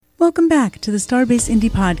Welcome back to the Starbase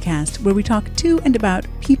Indie Podcast, where we talk to and about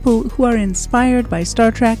people who are inspired by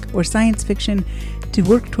Star Trek or science fiction to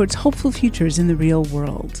work towards hopeful futures in the real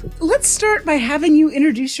world. Let's start by having you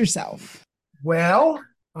introduce yourself. Well,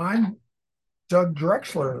 I'm Doug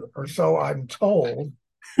Drexler, or so I'm told.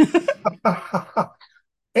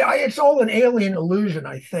 It's all an alien illusion,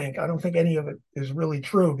 I think. I don't think any of it is really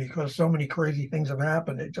true because so many crazy things have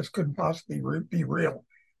happened. It just couldn't possibly be real,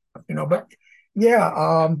 But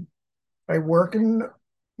yeah, I work in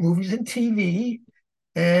movies and TV,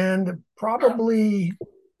 and probably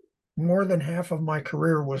more than half of my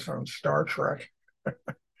career was on Star Trek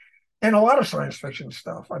and a lot of science fiction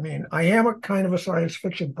stuff. I mean, I am a kind of a science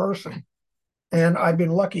fiction person, and I've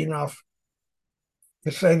been lucky enough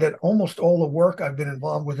to say that almost all the work I've been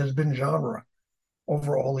involved with has been genre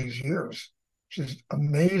over all these years, which is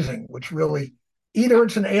amazing, which really either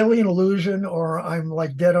it's an alien illusion or I'm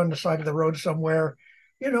like dead on the side of the road somewhere,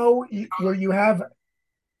 where you have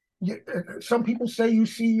some people say you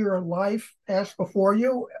see your life pass before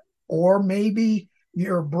you, or maybe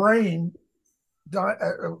your brain,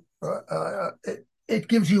 it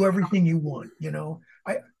gives you everything you want.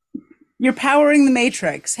 You're powering the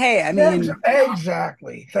Matrix. Hey, I mean,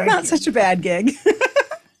 exactly. Thank not you. such a bad gig.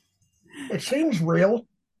 It seems real,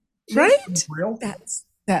 right? Real.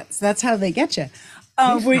 That's how they get you.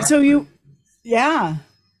 Yeah.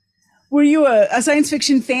 Were you a science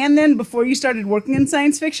fiction fan then before you started working in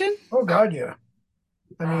science fiction? Oh God, yeah.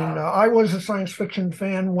 I mean, I was a science fiction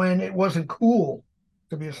fan when it wasn't cool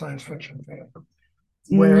to be a science fiction fan.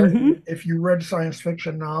 Where if you read science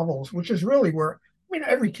fiction novels, which is really where, I mean,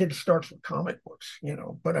 every kid starts with comic books,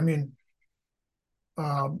 but I mean,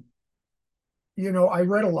 I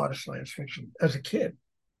read a lot of science fiction as a kid.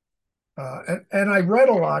 And I read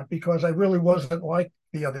a lot because I really wasn't like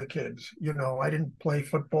the other kids. I didn't play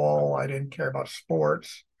football. I didn't care about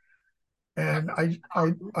sports. And I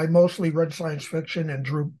mostly read science fiction and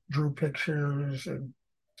drew pictures and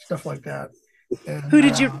stuff like that.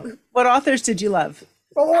 And what authors did you love?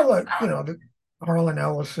 all the Harlan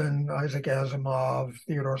Ellison, Isaac Asimov,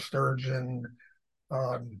 Theodore Sturgeon,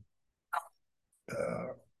 Arthur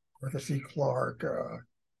C. Clarke,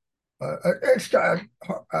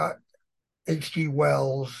 H.G.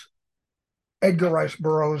 Wells, Edgar Rice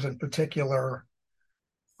Burroughs in particular.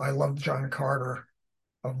 I loved John Carter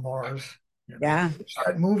of Mars. Yeah.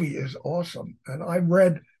 That movie is awesome. And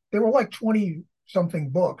there were like 20 something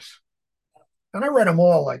books. And I read them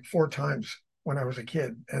all like 4 times when I was a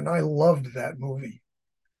kid. And I loved that movie.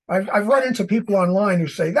 I've run into people online who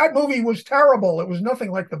say, that movie was terrible. It was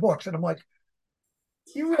nothing like the books. And I'm like,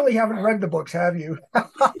 you really haven't read the books, have you?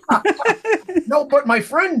 No, but my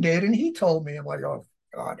friend did. And he told me, I'm like, oh,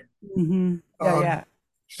 God. Mm-hmm. Yeah.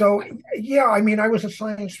 So, yeah, I mean, I was a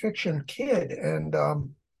science fiction kid. And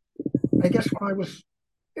I guess when I was,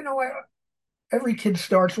 every kid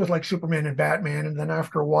starts with like Superman and Batman. And then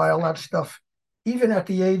after a while, that stuff, even at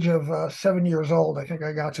the age of 7 years old, I think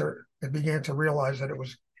I began to realize that it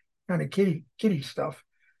was kind of kiddie stuff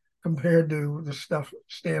compared to the stuff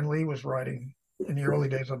Stan Lee was writing in the early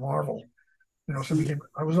days of Marvel. So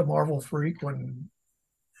I was a Marvel freak when,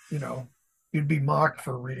 you'd be mocked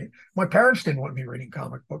for reading. My parents didn't want me reading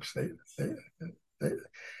comic books. That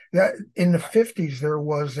in the 50s, there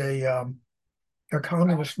was a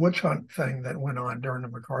communist witch hunt thing that went on during the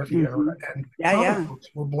McCarthy era, and comic books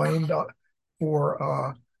were blamed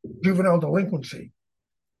for juvenile delinquency.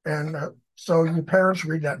 And so your parents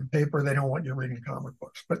read that in paper; they don't want you reading comic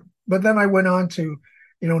books. But then I went on to,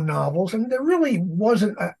 novels, and there really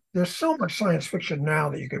wasn't. There's so much science fiction now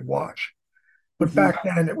that you could watch, but back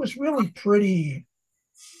then it was really pretty.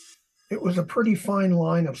 It was a pretty fine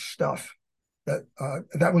line of stuff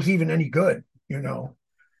that was even any good.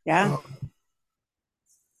 Yeah.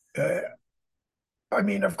 I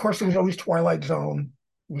mean, of course, there was always Twilight Zone.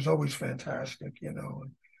 It was always fantastic,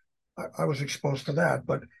 I was exposed to that.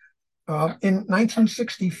 But in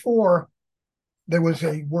 1964, there was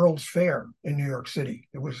a World's Fair in New York City.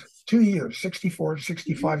 It was 2 years, 64 and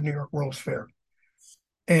 65 New York World's Fair.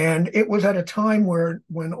 And it was at a time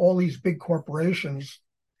when all these big corporations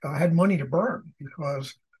had money to burn,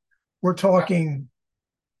 because we're talking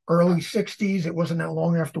early 60s. It wasn't that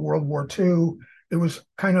long after World War II. It was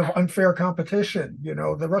kind of unfair competition.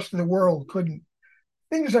 The rest of the world couldn't.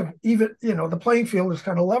 Things have even, the playing field is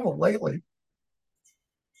kind of level lately.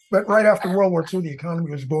 But right after World War II, the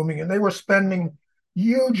economy was booming, and they were spending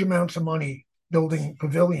huge amounts of money building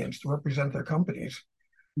pavilions to represent their companies.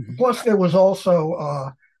 Plus, there was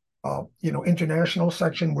also, international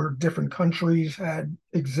section where different countries had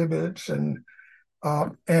exhibits, and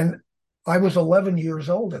I was 11 years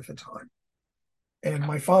old at the time. and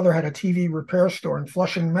my father had a TV repair store in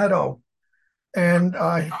Flushing Meadow, and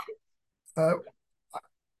uh,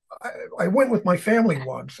 I went with my family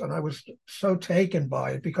once, and I was so taken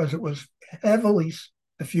by it because it was heavily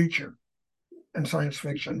the future and science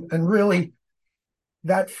fiction, and really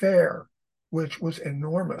that fair, which was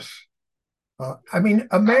enormous. I mean,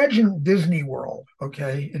 imagine Disney World,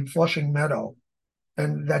 okay, in Flushing Meadow,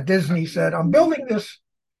 and that Disney said, "I'm building this,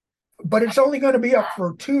 but it's only going to be up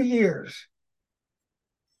for 2 years."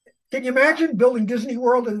 Can you imagine building Disney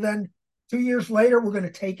World and then 2 years later we're going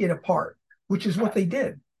to take it apart, which is what they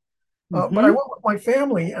did. But I Mm-hmm. went with my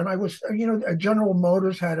family, and I was, General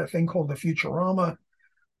Motors had a thing called the Futurama.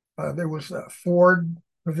 There was a Ford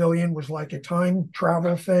Pavilion was like a time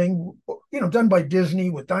travel thing, done by Disney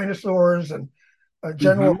with dinosaurs, and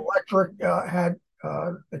General Mm-hmm. Electric had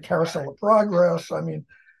the Carousel of Progress. I mean,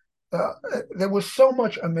 there was so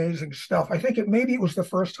much amazing stuff. I think maybe it was the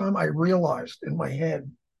first time I realized in my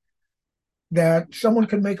head that someone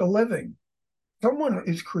can make a living. Someone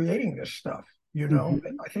is creating this stuff.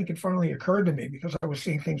 Mm-hmm. I think it finally occurred to me because I was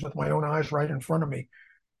seeing things with my own eyes right in front of me.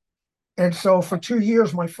 And so for 2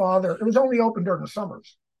 years, my father, it was only open during the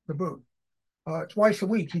summers, the booth. Twice a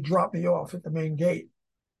week, he'd drop me off at the main gate,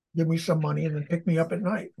 give me some money, and then pick me up at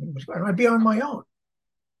night. And I'd be on my own.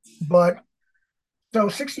 But so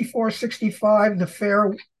 64, 65, the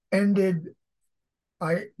fair ended.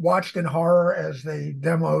 I watched in horror as they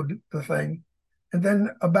demoed the thing. And then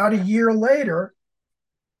about a year later,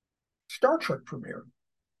 Star Trek premiered,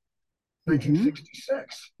 Mm-hmm.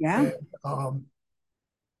 1966. Yeah. And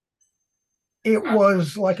it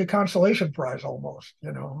was like a consolation prize almost,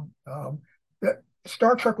 that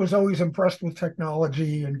Star Trek was always impressed with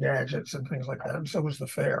technology and gadgets and things like that, and so was the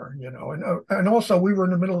fair, and also we were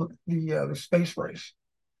in the middle of the space race,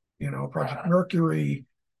 Project Mercury,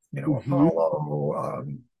 Mm-hmm. Apollo,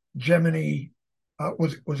 Gemini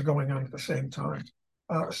was going on at the same time.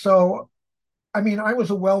 So, I mean, I was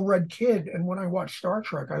a well-read kid, and when I watched Star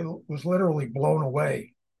Trek, I was literally blown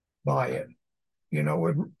away by it. It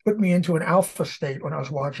would put me into an alpha state when I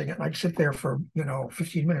was watching it. And I'd sit there for,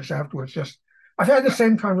 15 minutes afterwards. I've had the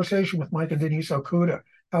same conversation with Mike and Denise Okuda,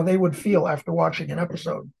 how they would feel after watching an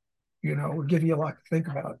episode, would give you a lot to think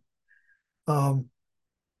about. Um,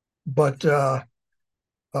 but uh,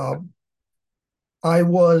 I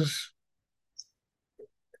was,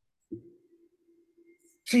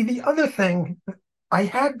 see, the other thing, I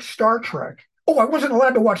had Star Trek. Oh, I wasn't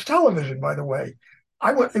allowed to watch television, by the way.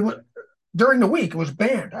 It was during the week, it was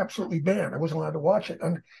banned, absolutely banned. I wasn't allowed to watch it.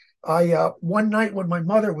 And one night when my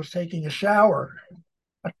mother was taking a shower,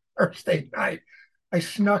 Thursday night, I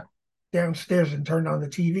snuck downstairs and turned on the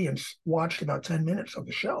TV and watched about 10 minutes of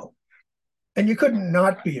the show. And you couldn't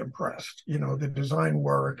not be impressed, the design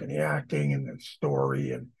work and the acting and the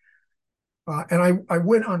story. And I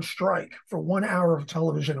went on strike for 1 hour of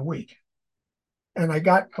television a week. And I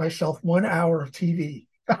got myself 1 hour of TV.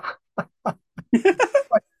 But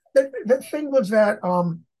the thing was that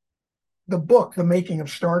the book, The Making of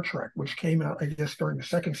Star Trek, which came out, I guess, during the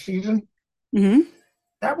second season, Mm-hmm.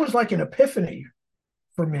 that was like an epiphany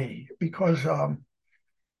for me because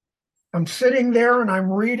I'm sitting there and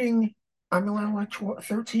I'm reading. I'm around like 12,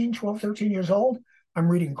 13 years old. I'm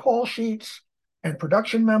reading call sheets and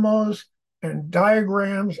production memos and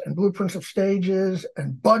diagrams and blueprints of stages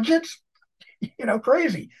and budgets,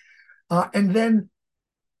 crazy. And then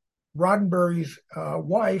Roddenberry's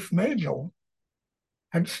wife, Majel,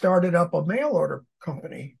 had started up a mail order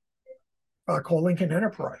company called Lincoln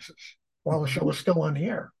Enterprises while the show was still on the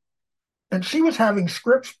air. And she was having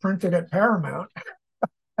scripts printed at Paramount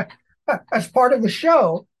as part of the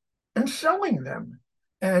show and selling them.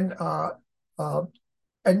 And uh,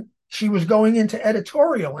 and she was going into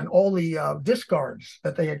editorial, and all the discards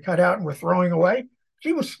that they had cut out and were throwing away,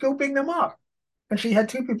 she was scooping them up. And she had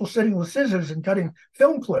two people sitting with scissors and cutting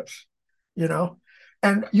film clips, you know.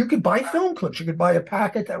 And you could buy film clips. You could buy a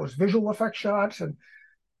packet that was visual effect shots,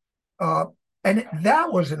 uh, and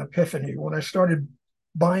that was an epiphany when I started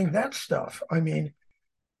buying that stuff. I mean,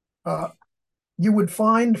 uh, you would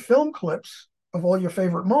find film clips of all your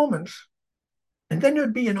favorite moments, and then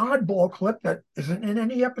there'd be an oddball clip that isn't in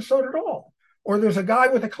any episode at all. Or there's a guy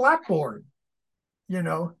with a clapboard,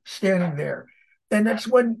 standing there. And that's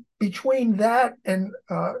when, between that and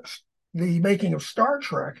the making of Star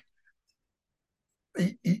Trek,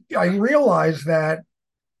 I realized that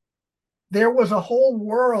there was a whole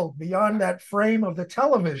world beyond that frame of the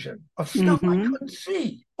television of stuff I Mm-hmm. couldn't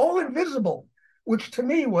see, all invisible, which to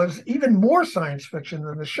me was even more science fiction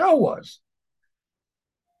than the show was.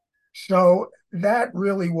 So that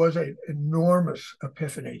really was an enormous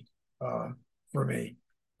epiphany uh, for me.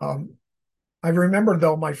 Um, I remember,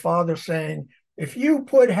 though, my father saying, if you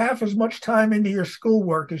put half as much time into your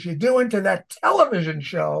schoolwork as you do into that television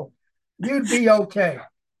show, you'd be okay.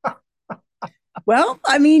 Well,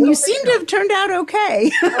 I mean, you Little did seem he to know. have turned out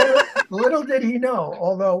okay. Little did he know.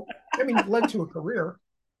 Although, I mean, it led to a career.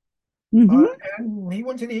 Uh, Hmm. and he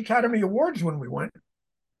went to the Academy Awards when we went,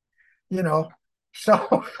 you know.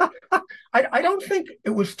 So I don't think it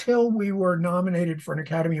was till we were nominated for an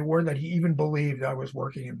Academy Award that he even believed I was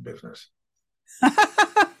working in business.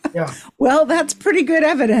 Yeah. Well, that's pretty good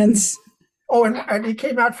evidence. Oh, and he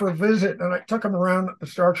came out for a visit, and I took him around the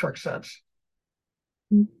Star Trek sets.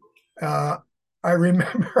 Uh, I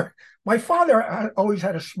remember my father always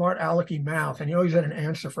had a smart alecky mouth, and he always had an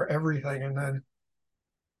answer for everything. And then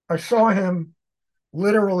I saw him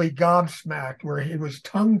literally gobsmacked, where he was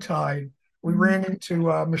tongue-tied. We ran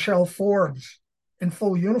into Michelle Forbes in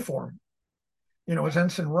full uniform, as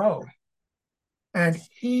Ensign Rowe, and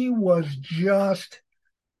he was just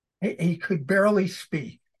he could barely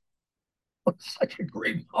speak. It was such a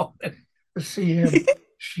great moment to see him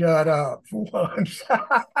shut up for once.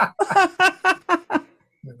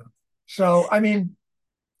 You know. So, I mean,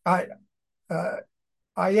 I uh,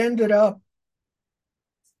 I ended up.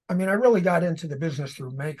 I mean, I really got into the business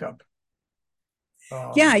through makeup.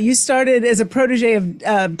 Yeah, Um, you started as a protege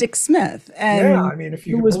of Dick Smith, yeah, and I mean, if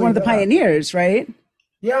you who could was one of believe the that. pioneers, right?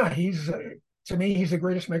 Yeah, he's to me, he's the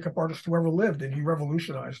greatest makeup artist who ever lived, and he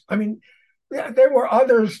revolutionized. I mean, yeah, there were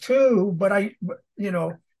others too, but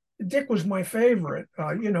Dick was my favorite.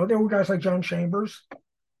 There were guys like John Chambers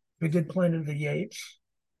who did Planet of the Apes,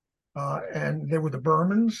 and there were the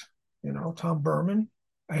Bermans, Tom Berman.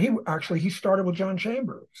 He started with John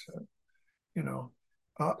Chambers, you know.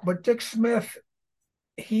 But Dick Smith,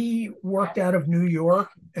 he worked out of New York,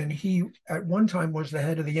 and he at one time was the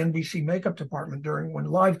head of the NBC makeup department during when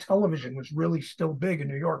live television was really still big in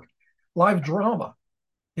New York, live drama,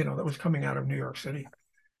 that was coming out of New York City.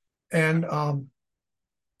 And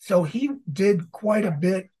so he did quite a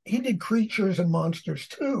bit. He did creatures and monsters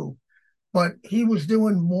too, but he was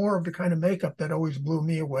doing more of the kind of makeup that always blew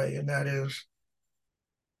me away, and that is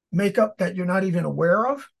makeup that you're not even aware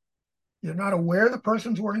of. You're not aware the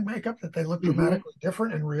person's wearing makeup, that they look Hmm. dramatically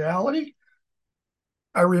different in reality.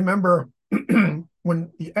 I remember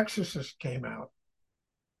when The Exorcist came out,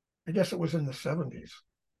 I guess it was in the 70s.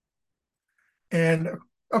 And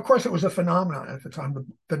of course, it was a phenomenon at the time.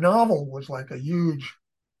 The novel was like a huge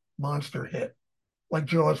monster hit, like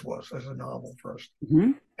Jaws was as a novel first.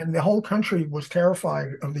 Hmm. And the whole country was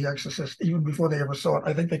terrified of The Exorcist even before they ever saw it.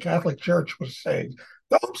 I think the Catholic Church was saying,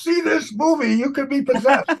 don't see this movie, you could be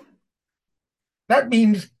possessed. That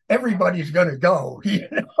means everybody's going to go.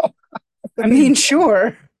 I To be mean,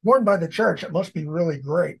 sure. born by the church, it must be really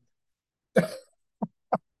great.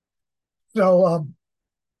 So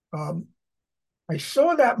um, I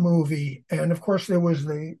saw that movie, and of course there was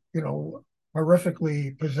the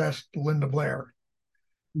horrifically possessed Linda Blair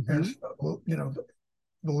Hmm. as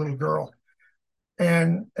the little girl,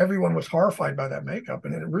 and everyone was horrified by that makeup,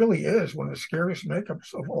 and it really is one of the scariest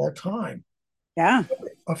makeups of all time. Yeah.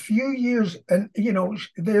 A few years, and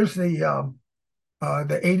there's the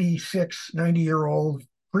 86, 90-year-old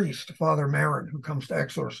priest, Father Marin, who comes to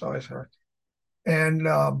exorcise her, and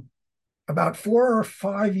about 4 or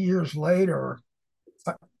 5 years later.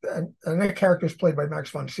 And that character is played by Max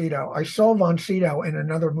von Sydow. I saw von Sydow in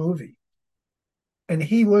another movie, and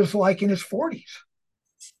he was like in his 40s.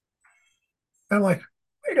 I'm like,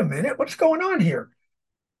 wait a minute, what's going on here?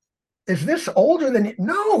 Is this older than?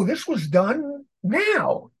 No, this was done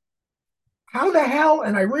now. How the hell?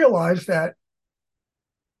 And I realized that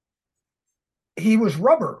he was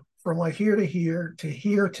rubber from like here to here to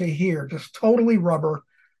here to here, just totally rubber.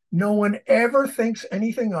 No one ever thinks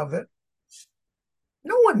anything of it.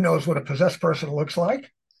 No one knows what a possessed person looks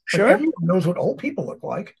like, but Sure. everyone knows what old people look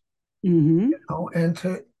like. Hmm. And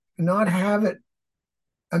to not have it,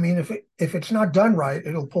 I mean, if it's not done right,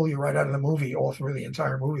 it'll pull you right out of the movie all through the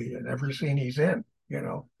entire movie and every scene he's in.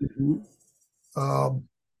 Hmm. Um,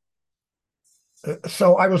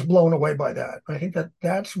 so I was blown away by that. I think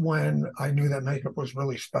that's when I knew that makeup was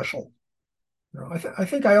really special. I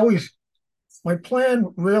think I always my plan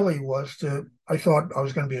really was I thought I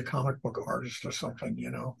was going to be a comic book artist or something.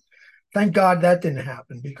 Thank God that didn't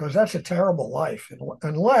happen, because that's a terrible life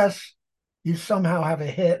unless you somehow have a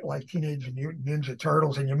hit like Teenage Mutant Ninja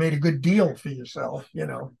Turtles and you made a good deal for yourself.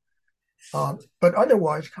 But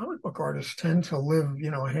otherwise, comic book artists tend to live,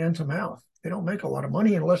 hand to mouth. They don't make a lot of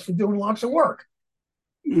money unless they're doing lots of work.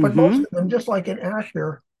 But most Hmm. of them, just like an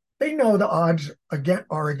actor, they know the odds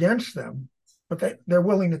are against them, but they're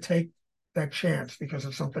willing to take that chance because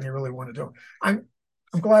it's something they really want to do. I'm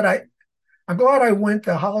glad I'm glad I went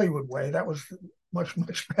the Hollywood way. That was much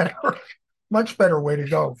better, much better way to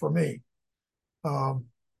go for me. Um,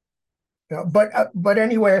 yeah, but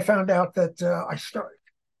anyway, I found out that I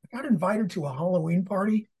got invited to a Halloween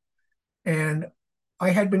party, and I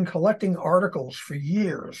had been collecting articles for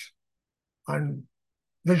years on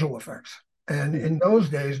visual effects. And in those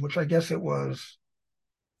days, which I guess that was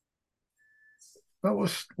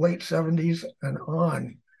late 70s and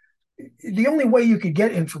on, the only way you could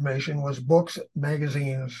get information was books,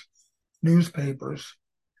 magazines, newspapers.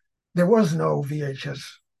 There was no VHS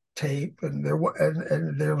tape, and there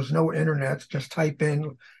was no internet. Just type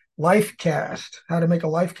in Lifecast, how to make a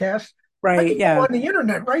Lifecast. I Right. can go Yeah. on the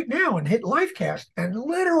internet right now and hit Lifecast, and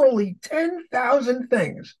literally 10,000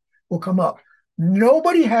 things will come up.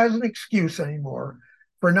 Nobody has an excuse anymore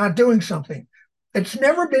for not doing something. It's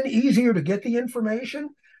never been easier to get the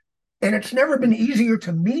information, and it's never been easier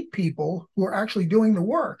to meet people who are actually doing the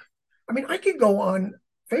work. I mean, I could go on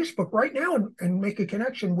Facebook right now and make a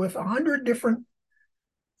connection with 100 different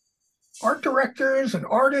art directors and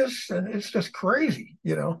artists, and it's just crazy.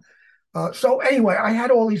 So anyway, I had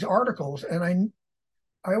all these articles, and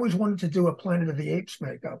I always wanted to do a Planet of the Apes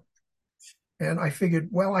makeup, and I figured,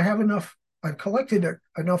 well, I have enough. I've collected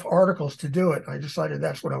enough articles to do it. I decided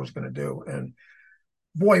that's what I was going to do, and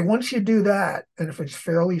boy, once you do that, and if it's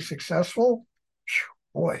fairly successful,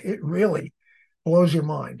 boy, it really blows your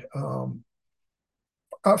mind.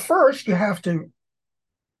 First, you have to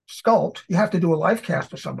sculpt. You have to do a life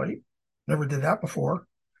cast of somebody. Never did that before.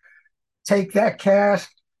 Take that cast,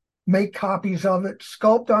 make copies of it,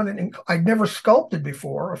 sculpt on it. I'd never sculpted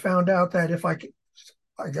before. I found out that if I could,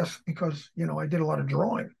 I guess because, I did a lot of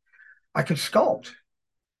drawing, I could sculpt.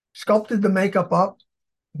 Sculpted the makeup up.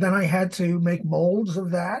 Then I had to make molds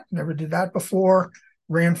of that. Never did that before.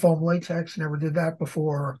 Ran foam latex. Never did that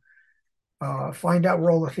before. Find out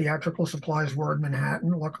where all the theatrical supplies were in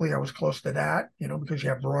Manhattan. Luckily, I was close to that, because you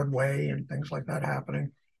have Broadway and things like that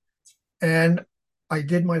happening. And I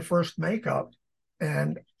did my first makeup.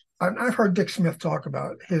 And I've heard Dick Smith talk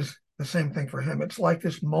about the same thing for him. It's like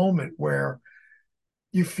this moment where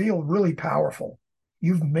you feel really powerful.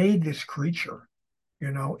 You've made this creature,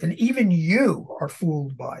 and even you are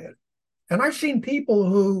fooled by it. And I've seen people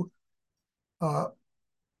who,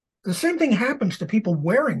 the same thing happens to people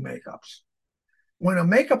wearing makeups. When a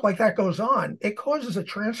makeup like that goes on, it causes a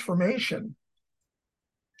transformation.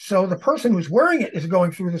 So the person who's wearing it is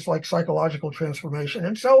going through this like psychological transformation,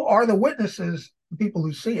 and so are the witnesses, the people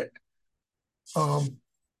who see it.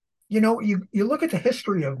 You look at the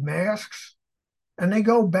history of masks, and they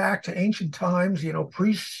go back to ancient times.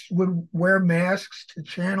 Priests would wear masks to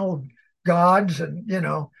channel gods, and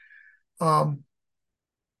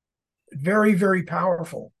very, very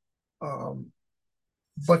powerful.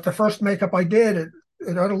 But the first makeup I did,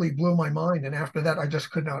 it utterly blew my mind. And after that, I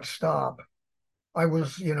just could not stop. I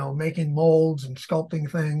was, making molds and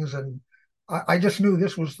sculpting things. And I just knew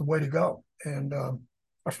this was the way to go. And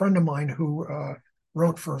a friend of mine who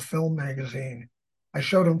wrote for a film magazine, I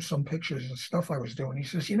showed him some pictures and stuff I was doing. He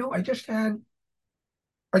says, I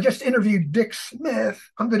just interviewed Dick Smith.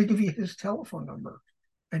 I'm going to give you his telephone number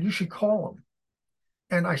and you should call him.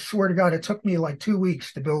 And I swear to God, it took me like 2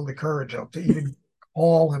 weeks to build the courage up to even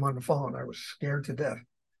call him on the phone. I was scared to death.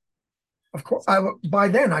 Of course, by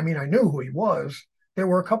then, I knew who he was. There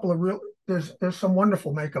were a couple of there's some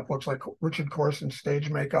wonderful makeup books like Richard Corson's Stage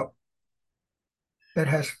Makeup that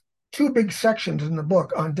has two big sections in the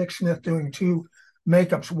book on Dick Smith doing two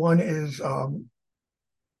makeups. One is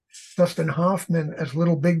Dustin Hoffman as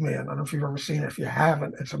Little Big Man. I don't know if you've ever seen it. If you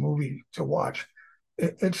haven't, it's a movie to watch.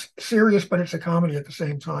 It's serious, but it's a comedy at the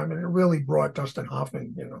same time, and it really brought Dustin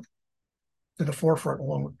Hoffman, to the forefront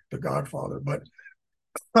along with The Godfather. But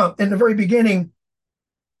in the very beginning,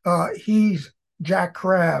 he's Jack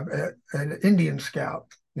Crabb, an Indian scout,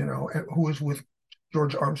 who was with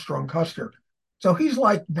George Armstrong Custer. So he's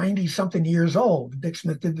like 90 something years old. Dick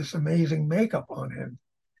Smith did this amazing makeup on him.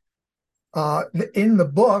 In the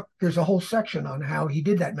book, there's a whole section on how he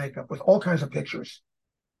did that makeup with all kinds of pictures.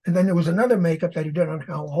 And then there was another makeup that he did on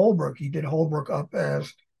Hal Holbrook. He did Holbrook up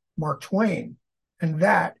as Mark Twain. And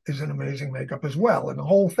that is an amazing makeup as well. And the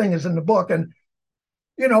whole thing is in the book. And,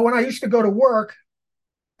 when I used to go to work,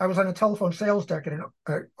 I was on a telephone sales deck at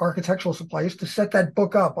an architectural supply. I used to set that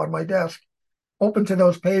book up on my desk, open to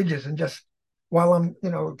those pages, and just while I'm,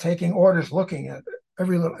 taking orders, looking at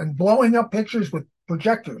every little and blowing up pictures with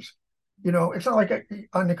projectors. It's not like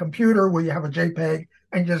on the computer where you have a JPEG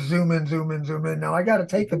and just zoom in, zoom in, zoom in. Now I got to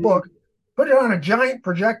take the book, put it on a giant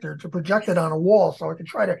projector to project it on a wall so I can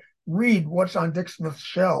try to read what's on Dick Smith's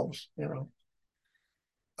shelves,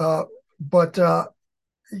 But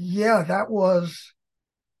yeah, that was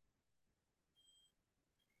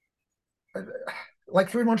like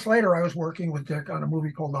 3 months later. I was working with Dick on a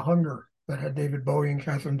movie called The Hunger that had David Bowie and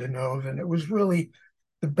Catherine Deneuve, and it was really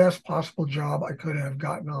the best possible job I could have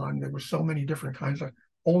gotten on. There were so many different kinds of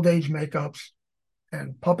old age makeups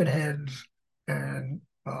and puppet heads and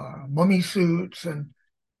mummy suits,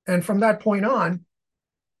 and from that point on,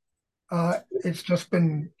 it's just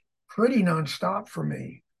been pretty nonstop for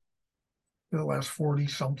me for the last 40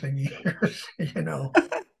 something years, you know.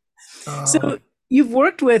 So Um, you've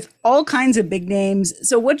worked with all kinds of big names.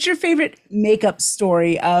 So what's your favorite makeup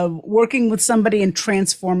story of working with somebody and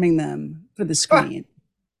transforming them for the screen?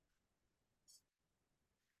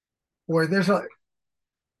 boy, there's a lot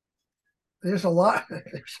there's a lot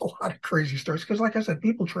of crazy stories because, like I said,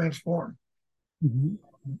 people transform. Mhm.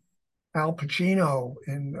 Al Pacino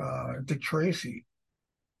in Dick Tracy,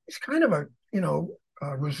 he's kind of a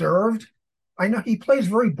reserved. I know he plays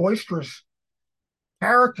very boisterous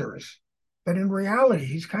characters, but in reality,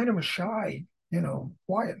 he's kind of a shy,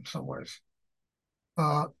 quiet in some ways.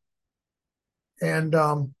 Uh, and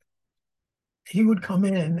he would come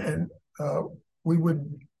in and uh, we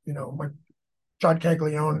would, my John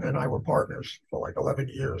Caglione and I were partners for like 11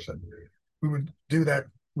 years, and we would do that.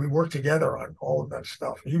 We worked together on all of that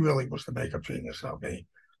stuff. He really was the makeup genius, not me.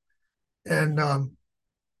 And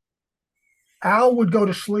Al would go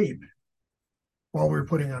to sleep while we were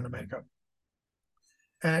putting on the makeup.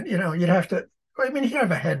 And, you'd have to, I mean, he'd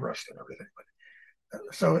have a headrest and everything.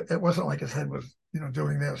 So it wasn't like his head was,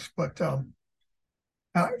 doing this. But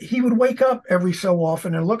he would wake up every so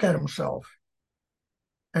often and look at himself.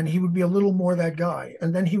 And he would be a little more that guy.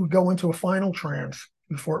 And then he would go into a final trance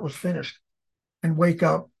before it was finished and wake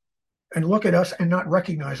up and look at us and not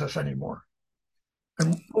recognize us anymore.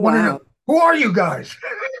 And want to know, Wow. who are you guys?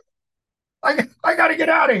 I got to get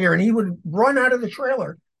out of here. And he would run out of the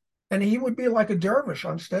trailer and he would be like a dervish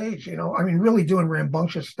on stage, I mean, really doing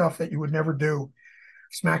rambunctious stuff that you would never do,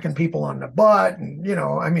 smacking people on the butt. And,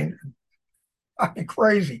 I mean,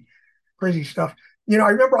 crazy, crazy stuff. I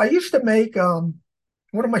remember I used to make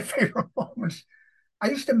one of my favorite moments. I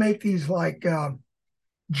used to make these like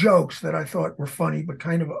jokes that I thought were funny, but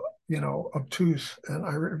kind of, obtuse. And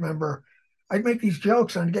I remember I'd make these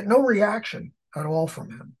jokes and I'd get no reaction at all from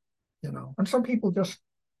him, and some people just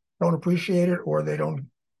don't appreciate it or they don't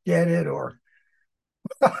get it. Or,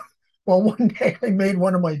 well, one day I made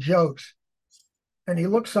one of my jokes and he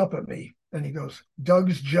looks up at me and he goes,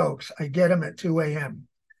 Doug's jokes, I get them at 2 a.m.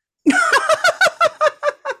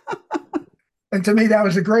 And to me, that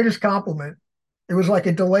was the greatest compliment. It was like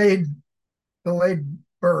a delayed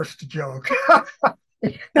burst joke.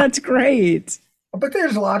 That's great. But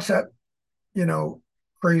there's lots of, you know,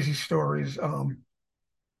 crazy stories. Uh,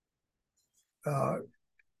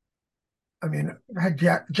 I mean, I had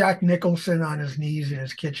Jack Nicholson on his knees in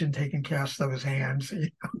his kitchen taking casts of his hands.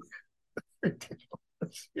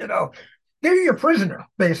 Ridiculous. They're your prisoner,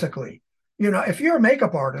 basically. If you're a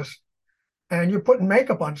makeup artist and you're putting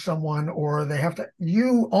makeup on someone or they have to,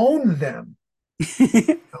 you own them.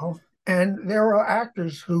 And there are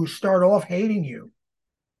actors who start off hating you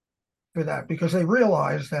for that because they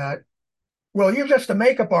realize that, well, you're just a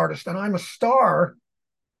makeup artist and I'm a star,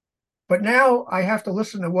 but now I have to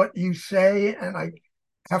listen to what you say and I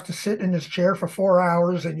have to sit in this chair for 4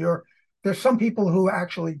 hours. And there's some people who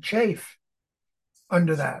actually chafe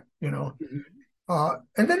under that. And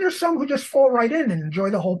then there's some who just fall right in and enjoy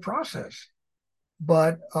the whole process.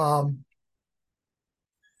 But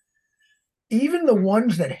even the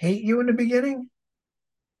ones that hate you in the beginning,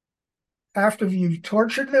 after you've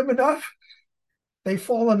tortured them enough, they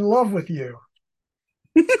fall in love with you.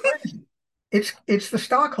 It's crazy. It's the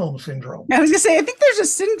Stockholm syndrome. I was gonna say, I think there's a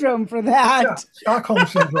syndrome for Yeah, that. Stockholm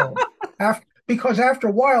syndrome. Because after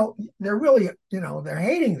a while, they're really, they're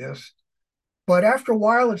hating this. But after a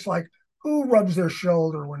while, it's like, who rubs their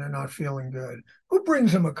shoulder when they're not feeling good? Who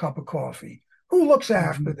brings them a cup of coffee? Who looks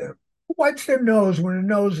after Mhm. them? Who wipes their nose when their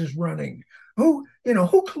nose is running? Who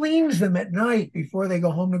cleans them at night before they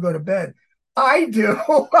go home to go to bed? I do.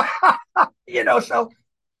 So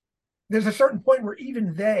there's a certain point where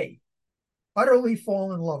even they utterly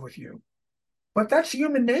fall in love with you. But that's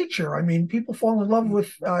human nature. I mean, people fall in love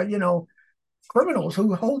with, criminals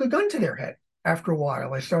who hold a gun to their head after a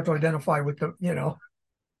while. They start to identify with the.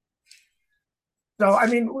 So, I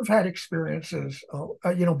mean, we've had experiences.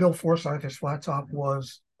 Bill Forsyth, flat top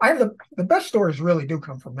was. I have the best stories really do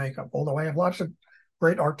come from makeup, although I have lots of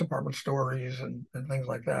great art department stories and things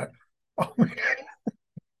like that.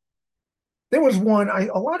 There was one.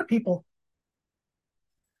 A lot of people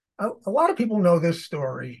know this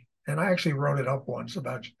story, and I actually wrote it up once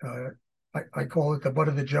about I call it the butt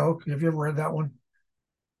of the joke. Have you ever read that one?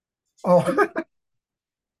 Oh,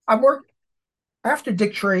 I worked after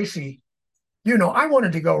Dick Tracy. I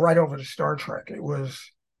wanted to go right over to Star Trek.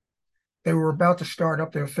 They were about to start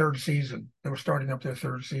up their third season. They were starting up their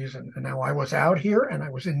third season. And now I was out here and I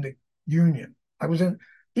was in the union. I was in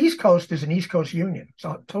East Coast is an East Coast union. It's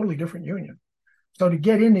a totally different union. So to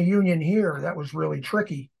get in the union here, that was really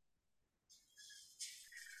tricky.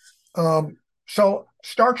 So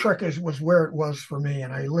Star Trek was where it was for me.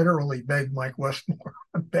 And I literally begged Mike Westmore.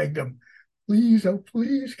 I begged him, please, oh,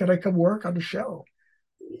 please, can I come work on the show?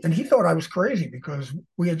 And he thought I was crazy because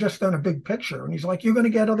we had just done a big picture. And he's like, you're going to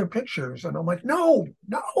get other pictures. And I'm like, no,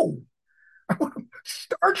 no, I want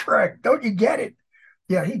Star Trek. Don't you get it?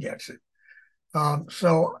 Yeah, he gets it.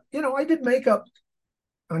 So, I did makeup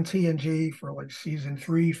on TNG for like season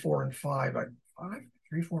 3, 4, and 5. Five,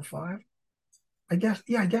 3, 4, 5. I guess.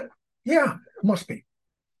 Yeah, yeah, it must be.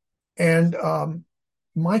 And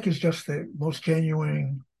Mike is just the most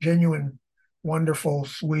genuine, wonderful,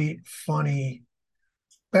 sweet, funny,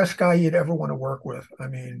 best guy you'd ever want to work with. I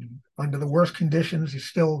mean, under the worst conditions, he's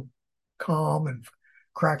still calm and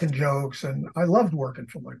cracking jokes. And I loved working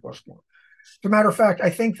for Mike Westmore. As a matter of fact, I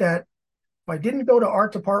think that if I didn't go to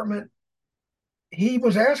art department, he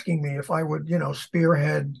was asking me if I would,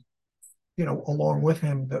 spearhead, along with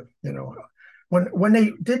him. When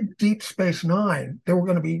they did Deep Space Nine, there were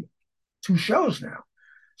going to be 2 shows now.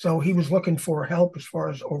 So he was looking for help as far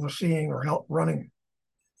as overseeing or help running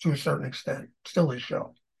to a certain extent, still his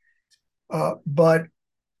show. But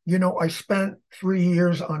I spent 3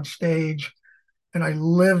 years on stage and I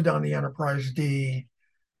lived on the Enterprise D,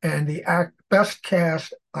 and the best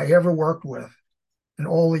cast I ever worked with in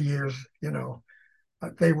all the years,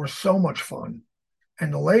 they were so much fun.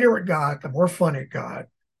 And the later it got, the more fun it got.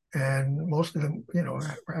 And most of them,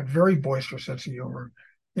 had very boisterous sense of humor.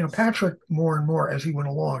 Patrick more and more as he went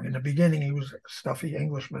along. In the beginning, he was a stuffy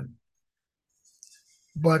Englishman.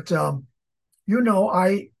 But,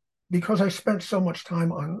 because I spent so much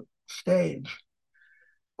time on stage,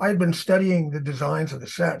 I had been studying the designs of the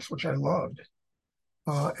sets, which I loved.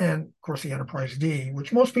 And of course, the Enterprise D,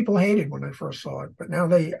 which most people hated when they first saw it, but now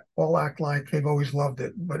they all act like they've always loved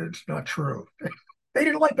it, but it's not true. They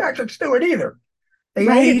didn't like Patrick Stewart either. They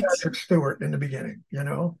hated Right. Patrick Stewart in the beginning,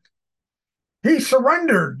 He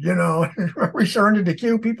surrendered, he surrendered to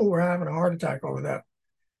Q. People were having a heart attack over that.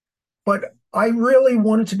 But I really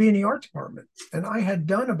wanted to be in the art department. And I had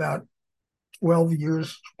done about 12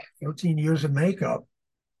 years, 13 years of makeup.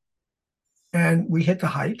 And we hit the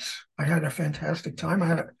heights. I had a fantastic time. I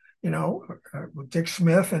had, with Dick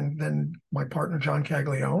Smith and then my partner, John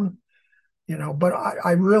Caglione, but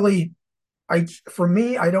for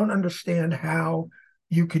me, I don't understand how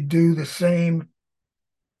you could do the same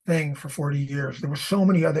thing for 40 years. There were so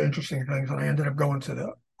many other interesting things, and I ended up going to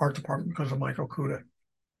the art department because of Mike Okuda.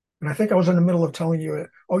 And I think I was in the middle of telling you,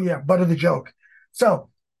 oh yeah, butt of the joke. So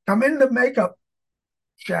I'm in the makeup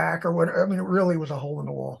shack or whatever. I mean, it really was a hole in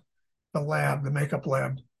the wall, the makeup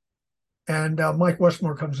lab. And Mike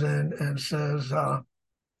Westmore comes in and says, the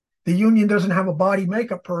union doesn't have a body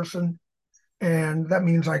makeup person. And that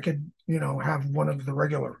means I could, have one of the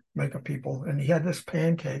regular makeup people. And he had this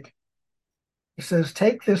pancake. He says,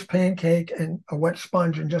 take this pancake and a wet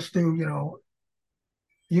sponge and just do,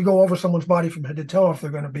 you go over someone's body from head to toe if they're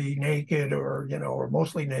going to be naked or, or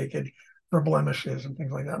mostly naked for blemishes and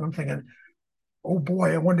things like that. And I'm thinking, oh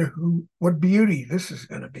boy, I wonder what beauty this is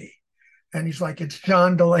going to be. And he's like, it's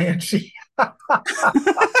John Delancey. Damn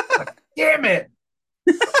it.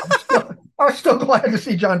 I was still glad to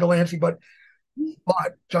see John Delancey, but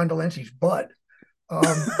John Delancey's butt.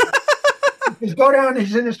 He's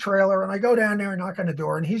in his trailer, and I go down there and knock on the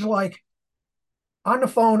door, and he's like on the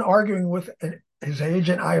phone arguing with his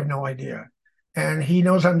agent. I have no idea. And he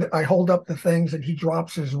knows I hold up the things and he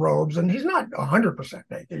drops his robes, and he's not 100%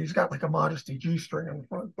 naked. He's got like a modesty G-string in the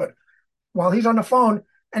front. But while he's on the phone,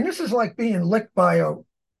 and this is like being licked by a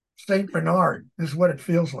St. Bernard, is what it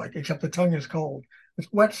feels like, except the tongue is cold. This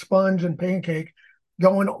wet sponge and pancake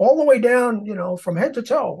going all the way down, from head to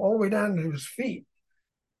toe, all the way down to his feet,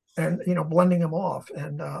 and, blending him off.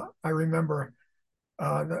 And I remember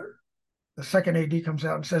the second AD comes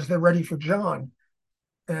out and says they're ready for John.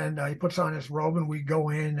 And he puts on his robe and we go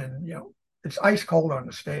in and, it's ice cold on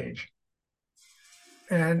the stage.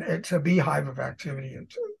 And it's a beehive of activity. And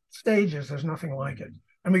stages, there's nothing like it.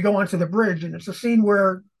 And we go onto the bridge, and it's a scene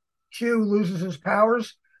where Q loses his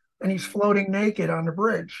powers and he's floating naked on the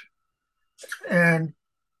bridge. And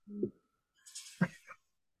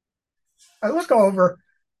I look over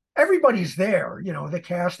everybody's there, the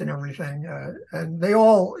cast and everything, and they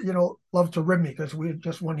all, love to rib me because we had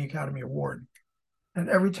just won the Academy Award. And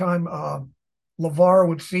every time LeVar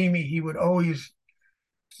would see me, he would always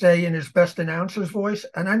say in his best announcer's voice,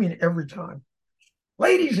 and I mean every time,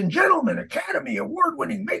 "Ladies and gentlemen, Academy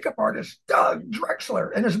Award-winning makeup artist Doug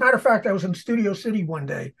Drexler." And as a matter of fact, I was in Studio City one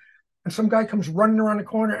day, and some guy comes running around the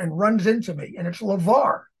corner and runs into me, and it's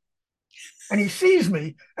LeVar. And he sees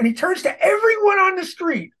me, and he turns to everyone on the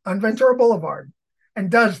street on Ventura Boulevard and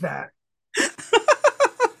does that.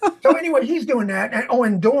 So anyway, he's doing that.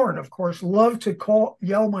 And Dorn, of course, loved to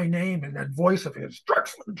yell my name in that voice of his,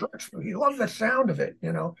 "Drexler, Drexler." He loved the sound of it,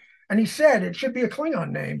 And he said it should be a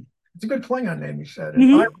Klingon name. It's a good Klingon name, he said. And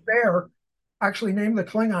Mm-hmm. Ira Bear actually named the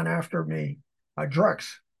Klingon after me,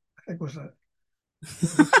 Drex. I think it was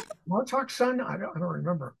Martok's son. I don't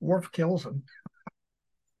remember. Worf kills him.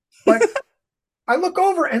 But I look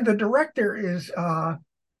over, and the director is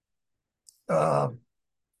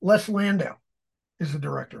Les Landau is the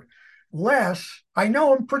director. Les, I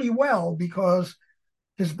know him pretty well because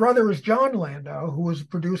his brother is John Landau, who was a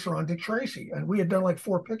producer on Dick Tracy, and we had done like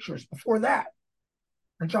 4 pictures before that.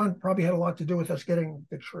 And John probably had a lot to do with us getting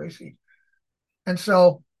Dick Tracy. And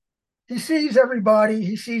so he sees everybody.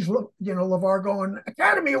 He sees, LeVar going,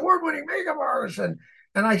 "Academy Award-winning makeup artist," and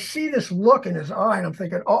I see this look in his eye, and I'm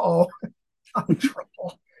thinking, "Uh-oh, I'm in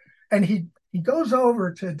trouble." And he goes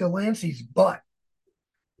over to Delancey's butt,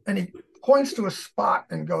 and he points to a spot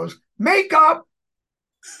and goes, "Makeup."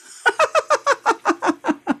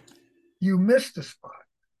 "You missed a spot."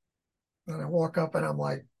 And I walk up, and I'm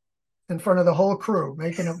like, in front of the whole crew,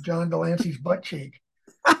 making up John Delancey's butt cheek.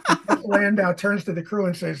 Landau turns to the crew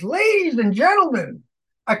and says, "Ladies and gentlemen,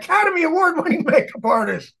 Academy Award-winning makeup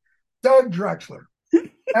artist Doug Drexler."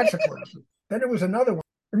 That's a classic. Then there was another one.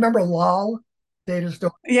 Remember Lal, Data's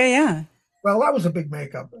daughter? Yeah, yeah. Well, that was a big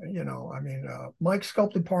makeup. Mike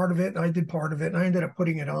sculpted part of it, and I did part of it, and I ended up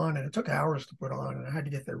putting it on, and it took hours to put on, and I had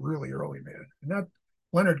to get there really early, man. And that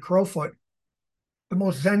Leonard Crowfoot, the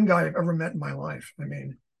most Zen guy I've ever met in my life. I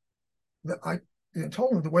mean, I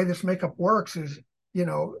told him the way this makeup works is,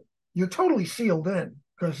 you're totally sealed in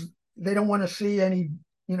because they don't want to see any,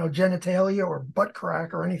 genitalia or butt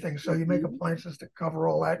crack or anything. So you make appliances to cover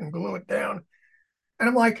all that and glue it down. And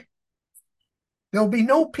I'm like, there'll be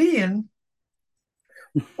no peeing.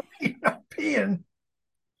 No peeing.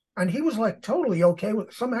 And he was like totally okay with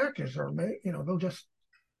it. Some actors are,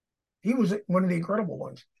 he was one of the incredible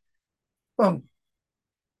ones.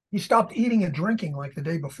 He stopped eating and drinking like the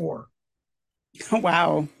day before. Oh,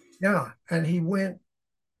 wow. Yeah. And he went,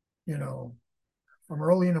 from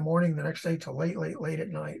early in the morning the next day to late at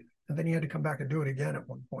night. And then he had to come back and do it again at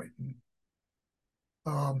one point.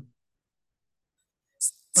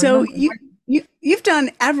 So you've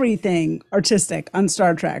done everything artistic on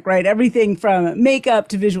Star Trek, right? Everything from makeup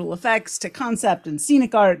to visual effects to concept and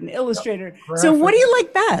scenic art and illustrator. So what do you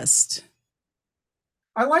like best?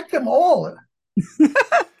 I like them all.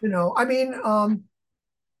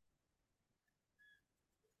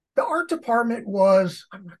 The art department was,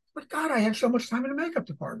 but God, I had so much time in the makeup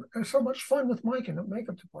department. I had so much fun with Mike in the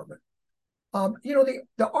makeup department.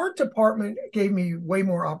 The art department gave me way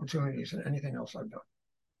more opportunities than anything else I've done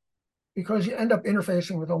because you end up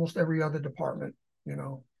interfacing with almost every other department.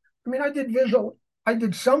 I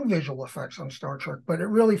did some visual effects on Star Trek, but it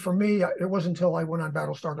really, for me, it wasn't until I went on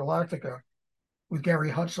Battlestar Galactica with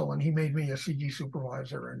Gary Hutzel and he made me a CG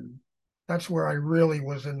supervisor, and that's where I really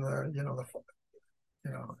was in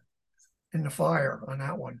in the fire on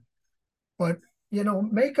that one. But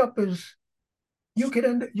makeup is, you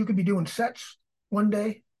could be doing sets one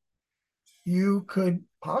day. You could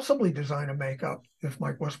possibly design a makeup if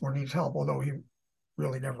Mike Westmore needs help, although he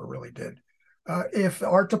really never really did. If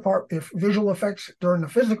visual effects during the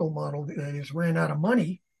physical model days ran out of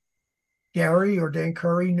money, Gary or Dan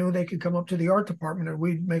Curry knew they could come up to the art department and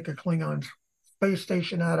we'd make a Klingon space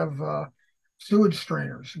station out of sewage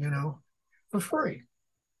strainers, for free.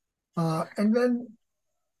 And then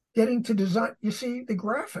getting to design, you see the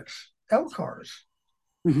graphics, LCARs,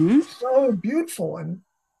 so beautiful. And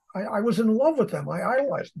I was in love with them. I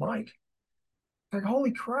idolized Mike. Like,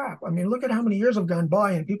 holy crap. I mean, look at how many years have gone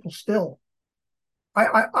by and people still,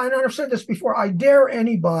 I've said this before, I dare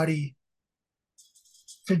anybody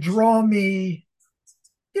to draw me,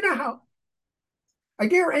 I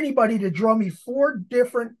dare anybody to draw me 5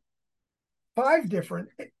 different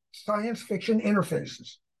science fiction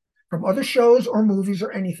interfaces from other shows or movies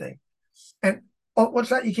or anything. And what's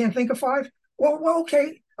that? You can't think of 5? Well,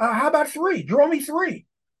 okay. How about 3? Draw me 3.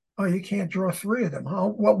 Oh, you can't draw 3 of them, huh?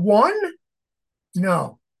 What, 1?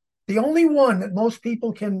 No. The only one that most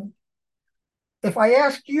people can if I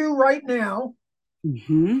asked you right now,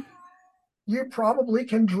 Hmm. you probably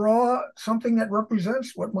can draw something that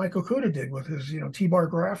represents what Michael Kuda did with his, T-bar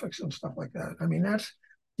graphics and stuff like that. I mean, that's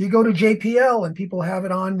you go to JPL and people have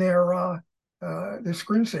it on their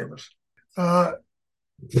screensavers. Uh,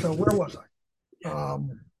 so where was I?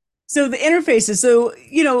 So the interfaces. So,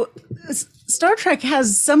 Star Trek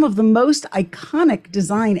has some of the most iconic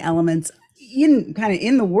design elements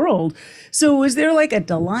in the world. So is there like a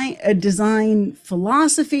design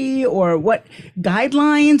philosophy or what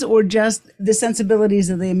guidelines or just the sensibilities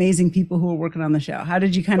of the amazing people who are working on the show? How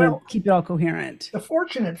did you kind of Well, keep it all coherent? the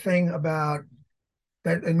fortunate thing about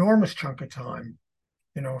that enormous chunk of time,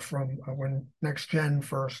 from when Next Gen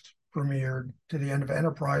first premiered to the end of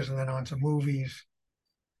Enterprise and then on to movies,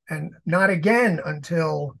 and not again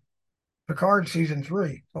until Picard season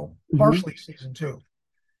 3, well, Hmm. partially season 2.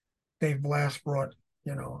 Dave Blass brought,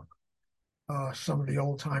 some of the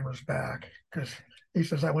old timers back because he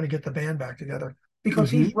says, I want to get the band back together because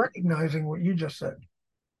Hmm. he's recognizing what you just said.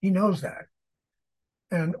 He knows that.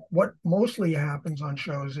 And what mostly happens on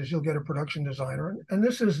shows is you'll get a production designer, and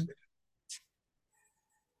this is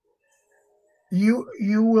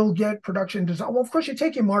you will get production design. Well, of course, you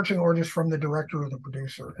take your marching orders from the director or the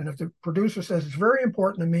producer, and if the producer says it's very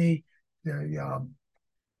important to me, the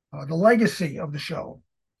legacy of the show,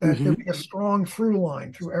 that there Hmm. be a strong through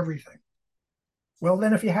line through everything. Well,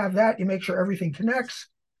 then if you have that, you make sure everything connects,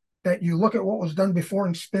 that you look at what was done before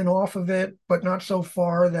and spin off of it, but not so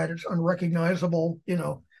far that it's unrecognizable.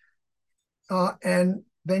 And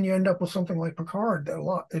then you end up with something like Picard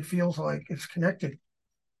that it feels like it's connected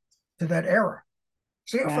to that era.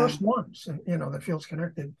 See, the Yeah. first ones, that feels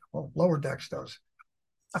connected. Well, Lower Decks does.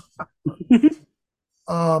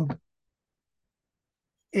 Um,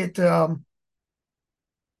 it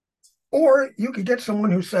Or you could get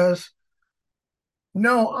someone who says,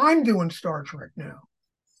 "No, I'm doing Star Trek now,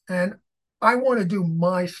 and I want to do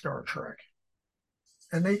my Star Trek."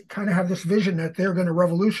 And they kind of have this vision that they're going to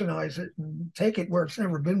revolutionize it and take it where it's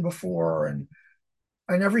never been before, and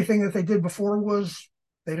everything that they did before was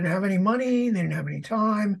they didn't have any money, they didn't have any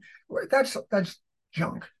time. That's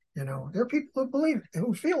junk. There are people who believe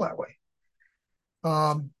who feel that way.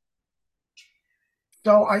 Um,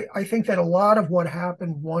 so I think that a lot of what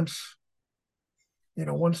happened once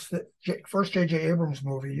the first J.J. Abrams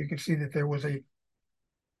movie, you could see that there was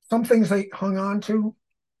some things they hung on to,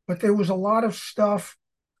 but there was a lot of stuff.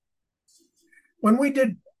 When we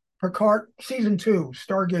did Picard season 2,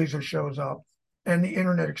 Stargazer shows up and the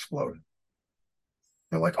internet exploded.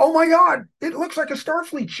 They're like, oh my God, it looks like a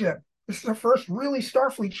Starfleet ship. This is the first really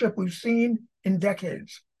Starfleet ship we've seen in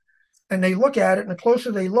decades. And they look at it, and the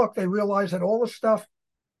closer they look, they realize that all the stuff,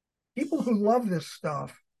 people who love this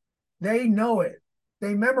stuff, they know it,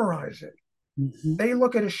 they memorize it. Hmm. They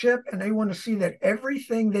look at a ship and they want to see that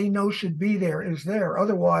everything they know should be there is there.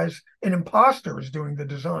 Otherwise, an imposter is doing the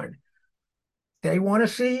design. They want to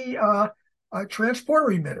see a transporter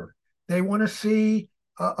emitter. They want to see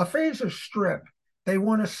a phaser strip. They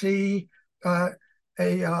want to see uh,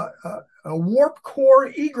 a warp core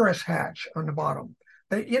egress hatch on the bottom.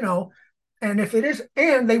 And if it is,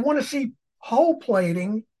 and they want to see hull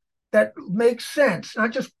plating that makes sense,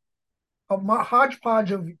 not just a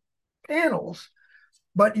hodgepodge of panels,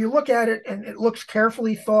 but you look at it and it looks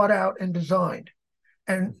carefully thought out and designed.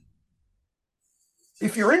 And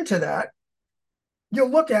if you're into that, you'll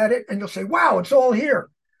look at it and you'll say, wow, it's all here.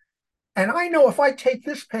 And I know if I take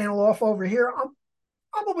this panel off over here, I'm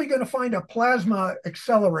probably going to find a plasma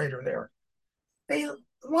accelerator there. They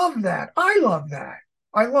love that. I love that.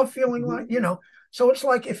 I love feeling Hmm. like. So it's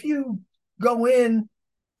like if you go in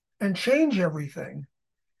and change everything,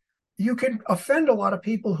 you could offend a lot of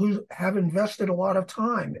people who have invested a lot of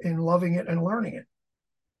time in loving it and learning it.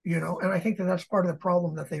 And I think that that's part of the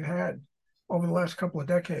problem that they've had over the last couple of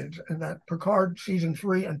decades, and that Picard season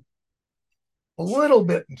 3 and a little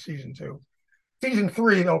bit in season 2. Season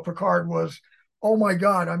 3, though, Picard was, oh my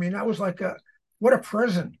God. I mean, that was like what a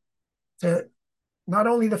present to not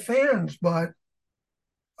only the fans, but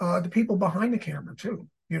the people behind the camera, too.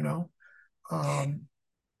 Um,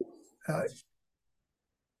 uh,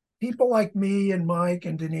 People like me and Mike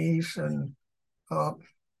and Denise, and uh,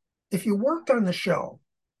 if you worked on the show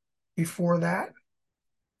before that,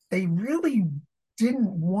 they really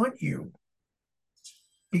didn't want you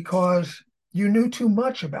because you knew too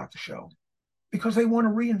much about the show, because they want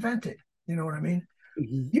to reinvent it. You know what I mean?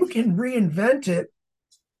 Hmm. You can reinvent it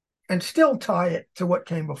and still tie it to what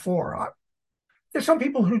came before. There's some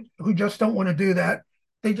people who just don't want to do that.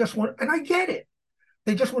 They just want, and I get it.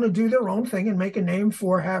 They just want to do their own thing and make a name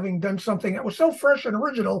for having done something that was so fresh and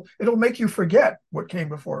original, it'll make you forget what came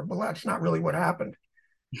before. Well, that's not really what happened.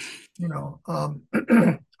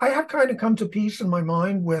 I have kind of come to peace in my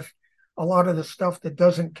mind with a lot of the stuff that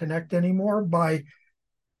doesn't connect anymore.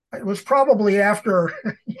 It was probably after,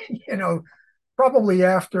 you know, probably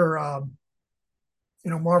after,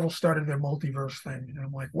 Marvel started their multiverse thing. And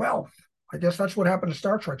I'm like, well, I guess that's what happened to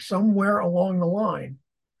Star Trek. Somewhere along the line,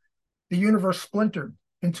 the universe splintered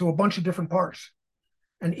into a bunch of different parts,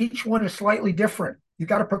 and each one is slightly different. You've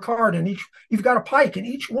got a Picard in each, you've got a Pike in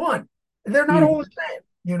each one, and they're not all the same.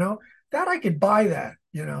 That I could buy that.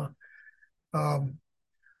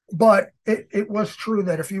 But it was true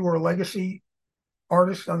that if you were a legacy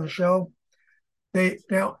artist on the show,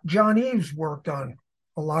 now John Eves worked on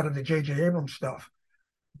a lot of the J.J. Abrams stuff,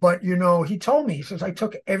 but he told me, he says, I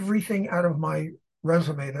took everything out of my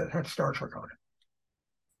resume that had Star Trek on it.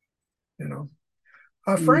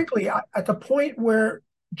 Frankly, at the point where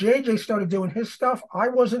JJ started doing his stuff, I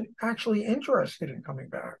wasn't actually interested in coming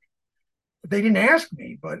back. They didn't ask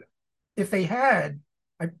me, but if they had,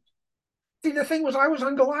 the thing was, I was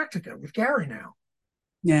on Galactica with Gary now.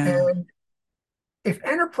 Yeah. And if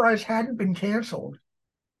Enterprise hadn't been canceled,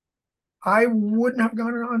 I wouldn't have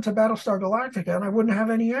gone on to Battlestar Galactica, and I wouldn't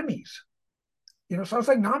have any Emmys. So I was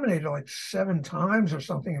like nominated like 7 times or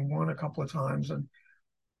something, and won a couple of times. And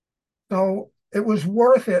so it was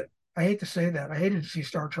worth it. I hate to say that. I hated to see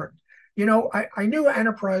Star Trek. I knew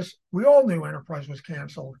Enterprise, we all knew Enterprise was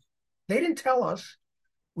canceled. They didn't tell us.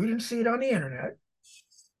 We didn't see it on the internet.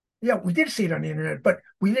 Yeah, we did see it on the internet, but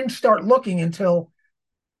we didn't start looking until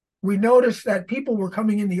we noticed that people were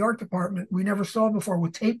coming in the art department we never saw before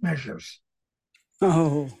with tape measures.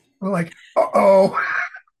 Oh. We're like, uh-oh,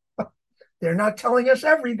 they're not telling us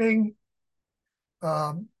everything.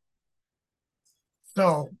 So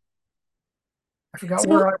I forgot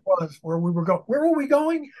where I was, where we were going. Where were we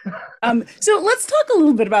going? So let's talk a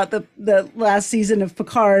little bit about the last season of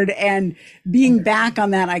Picard and being back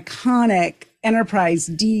on that iconic Enterprise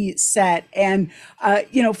D set. And,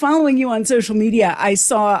 following you on social media, I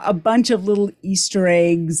saw a bunch of little Easter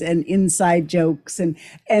eggs and inside jokes and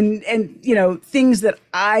things that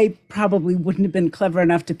I probably wouldn't have been clever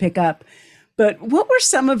enough to pick up. But what were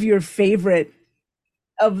some of your favorite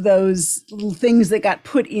of those little things that got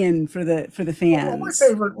put in for the fans? Well, my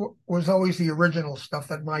favorite was always the original stuff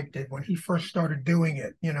that Mike did when he first started doing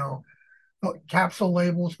it. Capsule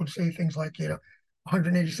labels would say things like,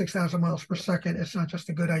 186,000 miles per second. It's not just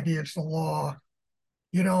a good idea, it's the law.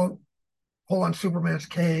 You don't pull on Superman's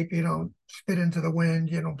cape. You don't spit into the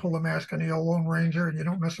wind. You don't pull a mask on the old Lone Ranger, and you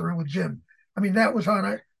don't mess around with Jim. I mean, that was on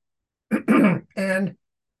it. And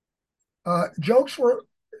jokes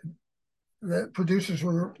the producers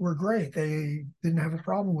were great. They didn't have a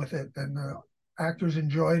problem with it, and the actors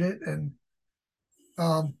enjoyed it. And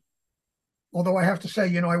although I have to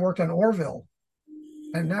say, I worked on Orville,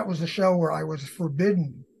 and that was a show where I was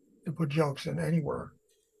forbidden to put jokes in anywhere.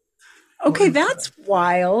 Okay, that's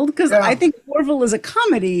wild, because I think Orville is a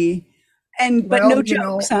comedy, but no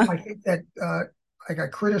jokes. I think that I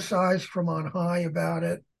got criticized from on high about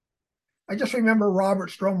it. I just remember Robert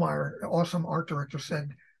Strohmeyer, awesome art director,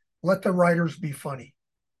 said, "Let the writers be funny."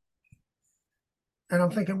 And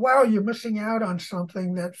I'm thinking, wow, you're missing out on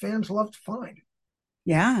something that fans love to find.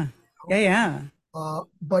 Yeah.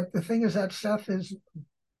 But the thing is that Seth is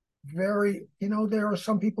very, there are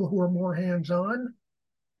some people who are more hands-on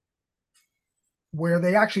where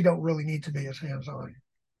they actually don't really need to be as hands-on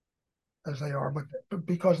as they are, but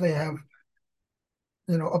because they have,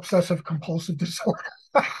 obsessive compulsive disorder,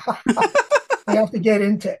 they have to get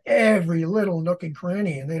into every little nook and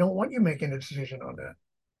cranny, and they don't want you making a decision on that.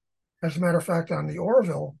 As a matter of fact, on the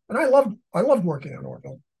Orville, and I loved working on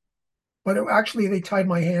Orville, but actually they tied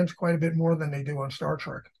my hands quite a bit more than they do on Star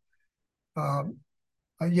Trek.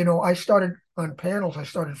 I started on panels, I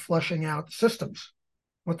started fleshing out systems,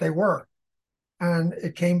 what they were. And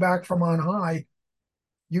it came back from on high.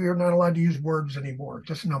 You're not allowed to use words anymore,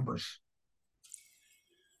 just numbers.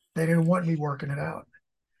 They didn't want me working it out.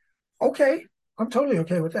 Okay, I'm totally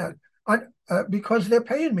okay with that. Because they're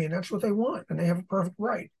paying me, and that's what they want, and they have a perfect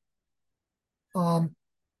right. On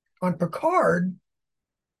Picard,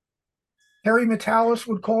 Harry Metalis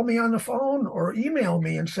would call me on the phone or email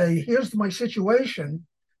me and say, "Here's my situation.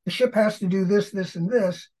 The ship has to do this, this, and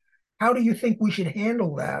this. How do you think we should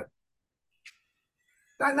handle that?"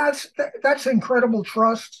 And that's incredible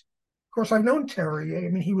trust. Of course, I've known Terry. I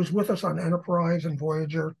mean, he was with us on Enterprise and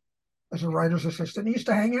Voyager as a writer's assistant. He used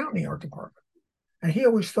to hang out in the art department. And he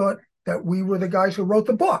always thought that we were the guys who wrote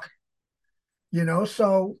the book.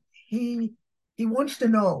 So he wants to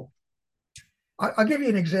know. I'll give you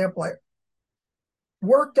an example. I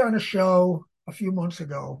worked on a show a few months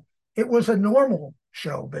ago. It was a normal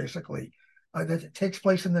show, basically, that takes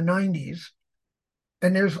place in the 90s.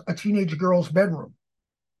 And there's a teenage girl's bedroom.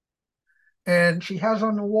 And she has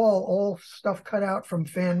on the wall all stuff cut out from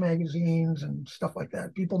fan magazines and stuff like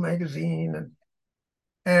that, People magazine.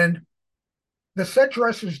 And the set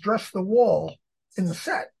dressers dress the wall in the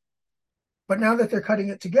set. But now that they're cutting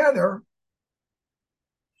it together,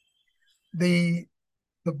 the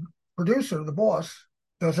producer, the boss,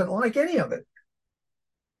 doesn't like any of it.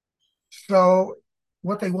 So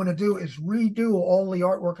what they want to do is redo all the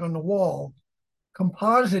artwork on the wall,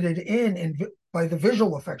 composited in by the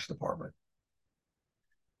visual effects department.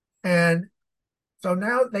 And so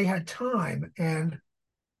now they had time, and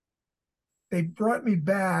they brought me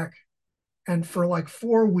back, and for like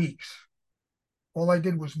 4 weeks, all I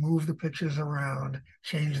did was move the pictures around,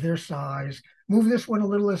 change their size, move this one a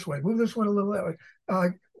little this way, move this one a little that way.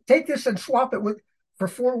 Take this and swap it with for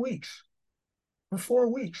 4 weeks. For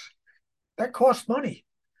 4 weeks. That cost money.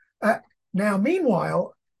 Now,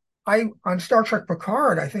 meanwhile, on Star Trek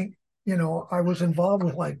Picard, I think, I was involved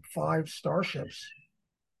with like 5 starships,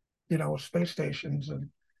 space stations, and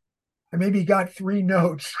I maybe got 3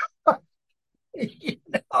 notes.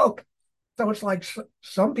 So it's like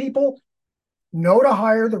some people know to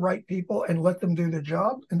hire the right people and let them do the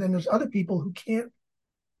job, and then there's other people who can't.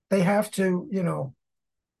 They have to,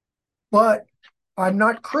 but I'm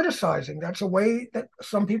not criticizing. That's a way that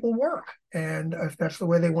some people work, and if that's the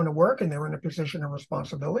way they want to work and they're in a position of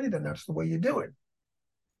responsibility, then that's the way you do it.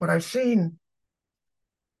 But I've seen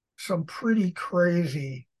some pretty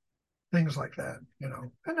crazy things like that,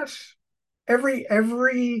 and that's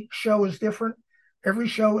every show is different. Every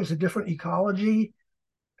show is a different ecology,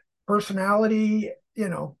 personality.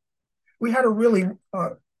 We had a really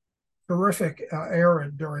terrific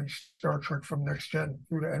era during Star Trek from Next Gen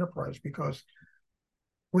through to Enterprise, because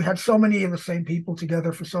we had so many of the same people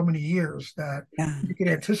together for so many years that you could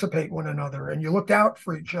anticipate one another, and you looked out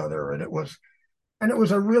for each other, and it was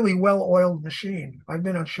a really well-oiled machine. I've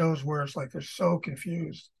been on shows where it's like they're so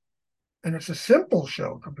confused, and it's a simple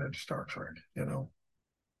show compared to Star Trek.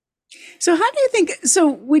 So how do you think, so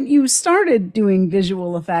when you started doing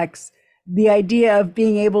visual effects, the idea of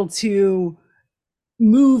being able to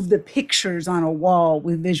move the pictures on a wall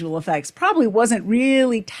with visual effects probably wasn't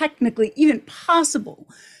really technically even possible.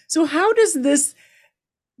 So how does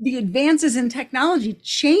the advances in technology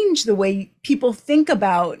change the way people think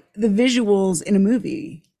about the visuals in a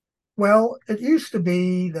movie? Well, it used to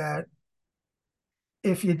be that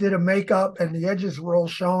if you did a makeup and the edges were all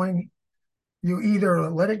showing, you either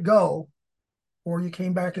let it go or you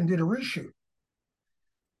came back and did a reshoot.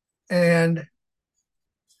 And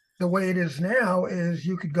the way it is now is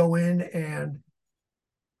you could go in and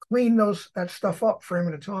clean that stuff up frame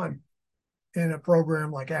at a time in a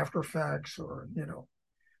program like After Effects, or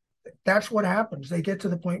that's what happens. They get to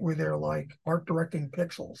the point where they're like art directing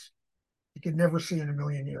pixels you could never see in a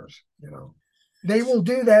million years. They will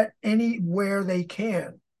do that anywhere they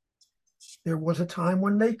can. There was a time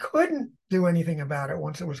when they couldn't do anything about it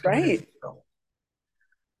once it was committed. Right.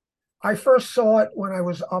 I first saw it when I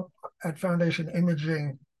was up at Foundation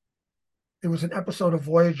Imaging. It was an episode of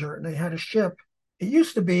Voyager, and they had a ship. It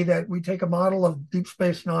used to be that we take a model of Deep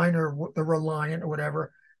Space Nine or the Reliant or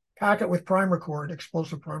whatever, pack it with primer cord,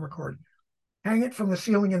 explosive primer cord, hang it from the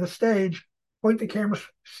ceiling of the stage, point the camera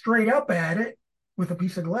straight up at it with a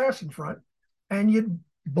piece of glass in front, and you'd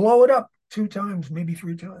blow it up 2 times, maybe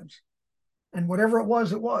 3 times. And whatever it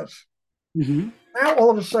was, it was. Mm-hmm. Now, all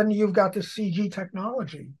of a sudden, you've got this CG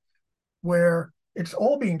technology where it's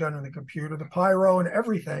all being done on the computer, the pyro and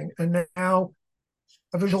everything. And now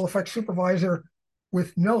a visual effects supervisor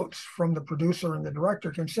with notes from the producer and the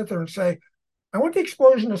director can sit there and say, I want the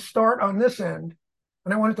explosion to start on this end,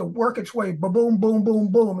 and I want it to work its way, boom, boom,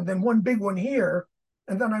 boom, boom, and then one big one here,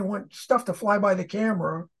 and then I want stuff to fly by the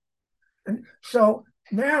camera. And so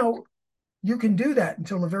now you can do that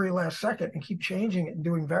until the very last second and keep changing it and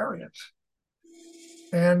doing variants.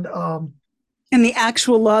 And the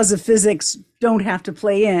actual laws of physics don't have to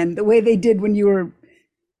play in the way they did when you were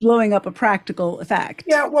blowing up a practical effect.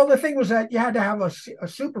 Yeah, well, the thing was that you had to have a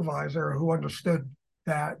supervisor who understood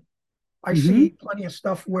that. I see plenty of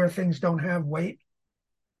stuff where things don't have weight,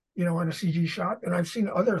 on a CG shot. And I've seen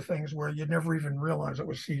other things where you'd never even realize it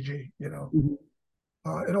was CG,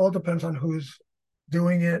 It all depends on who's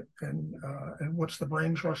doing it and what's the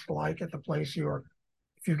brain trust like at the place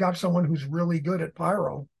if you've got someone who's really good at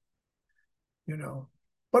pyro,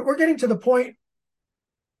 But we're getting to the point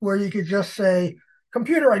where you could just say,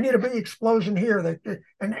 computer, I need a big explosion here.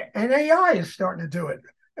 And AI is starting to do it.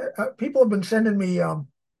 People have been sending me,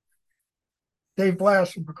 Dave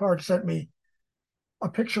Blass from Picard sent me a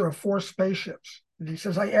picture of 4 spaceships. And he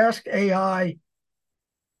says, I asked AI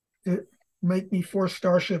to make me 4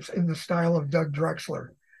 starships in the style of Doug Drexler.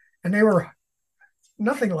 And they were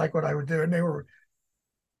nothing like what I would do. And they were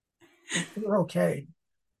okay.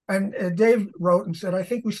 And Dave wrote and said, I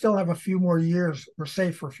think we still have a few more years. We're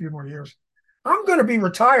safe for a few more years. I'm going to be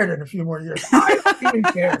retired in a few more years. I don't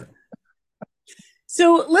even care.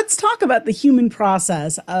 So let's talk about the human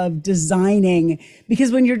process of designing,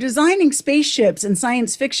 because when you're designing spaceships in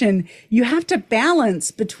science fiction, you have to balance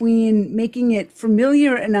between making it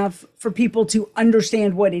familiar enough for people to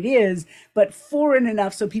understand what it is, but foreign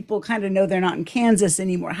enough so people kind of know they're not in Kansas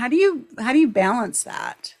anymore. How do you balance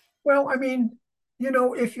that? Well, I mean,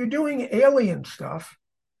 if you're doing alien stuff,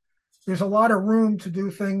 there's a lot of room to do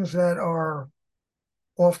things that are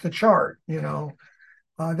off the chart,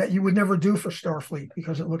 that you would never do for Starfleet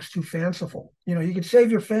because it looks too fanciful. You could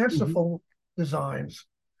save your fanciful designs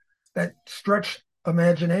that stretch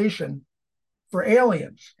imagination for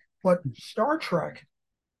aliens, but Star Trek,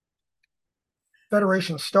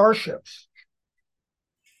 Federation starships,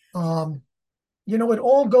 it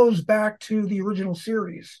all goes back to the original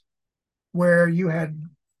series where you had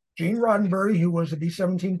Gene Roddenberry, who was a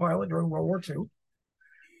B-17 pilot during World War II,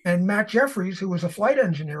 and Matt Jeffries, who was a flight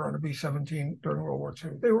engineer on a B-17 during World War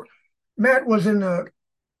II. Matt was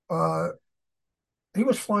he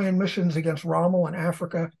was flying missions against Rommel in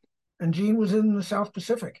Africa, and Gene was in the South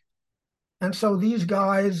Pacific. And so these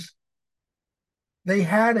guys, they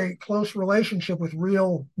had a close relationship with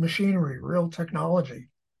real machinery, real technology.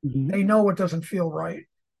 Mm-hmm. They know it doesn't feel right.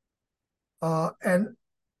 And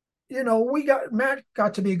Matt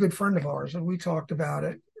got to be a good friend of ours, and we talked about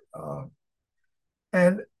it.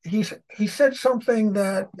 And he said something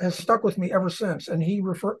that has stuck with me ever since, and he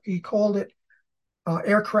called it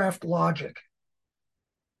aircraft logic.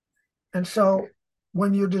 And so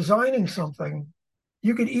when you're designing something,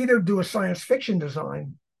 you could either do a science fiction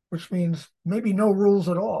design, which means maybe no rules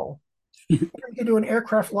at all, or you could do an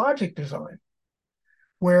aircraft logic design,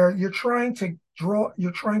 where you're trying to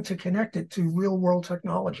connect it to real world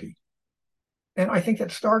technology. And I think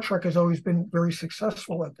that Star Trek has always been very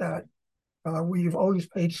successful at that. We've always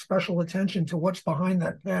paid special attention to what's behind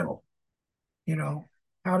that panel.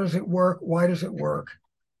 How does it work? Why does it work?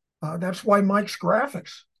 That's why Mike's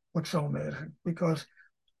graphics look so amazing, because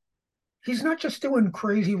he's not just doing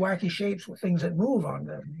crazy, wacky shapes with things that move on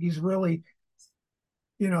them. He's really,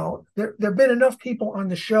 there have been enough people on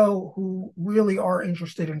the show who really are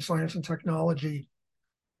interested in science and technology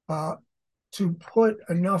to put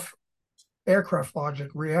enough aircraft logic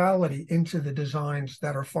reality into the designs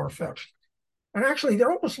that are far-fetched. And actually,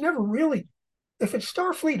 they're almost never really, if it's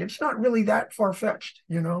Starfleet, it's not really that far-fetched,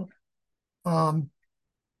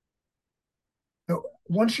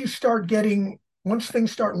 Once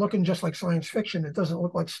things start looking just like science fiction, it doesn't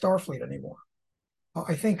look like Starfleet anymore.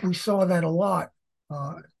 I think we saw that a lot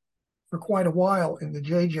for quite a while in the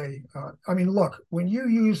JJ. Look, when you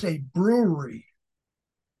use a brewery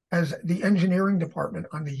as the engineering department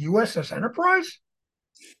on the USS Enterprise,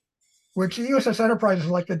 which the USS Enterprise is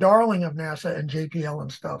like the darling of NASA and JPL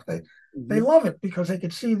and stuff. They love it because they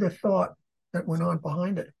could see the thought that went on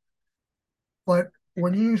behind it. But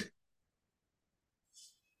if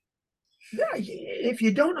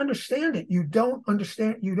you don't understand it, you don't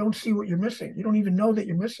see what you're missing. You don't even know that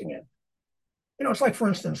you're missing it. It's like, for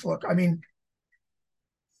instance, look,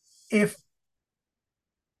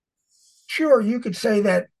 sure, you could say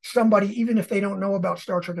that somebody, even if they don't know about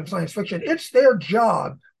Star Trek and science fiction, it's their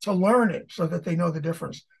job to learn it so that they know the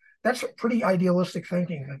difference. That's pretty idealistic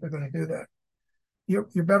thinking that they're going to do that.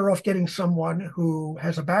 You're better off getting someone who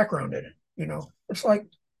has a background in it. It's like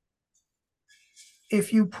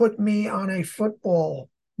if you put me on a football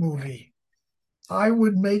movie, I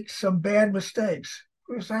would make some bad mistakes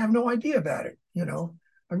because I have no idea about it.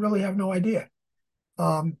 I really have no idea.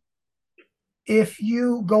 If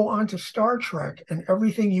you go on to Star Trek and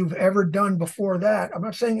everything you've ever done before that, I'm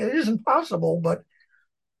not saying it isn't possible, but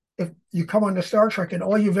if you come on to Star Trek and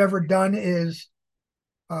all you've ever done is,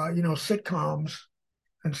 sitcoms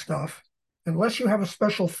and stuff, unless you have a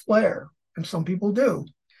special flair, and some people do,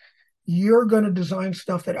 you're going to design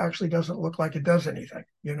stuff that actually doesn't look like it does anything.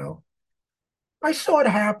 I saw it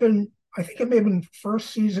happen. I think it may have been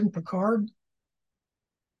first season Picard.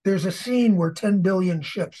 There's a scene where 10 billion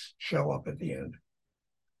ships show up at the end.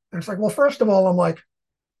 And it's like, well, first of all, I'm like,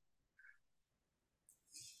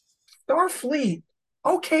 Starfleet,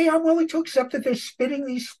 okay, I'm willing to accept that they're spitting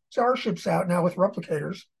these starships out now with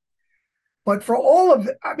replicators. But for all of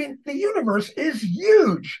it, the universe is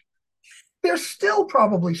huge. they're still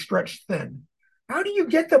probably stretched thin. How do you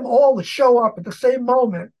get them all to show up at the same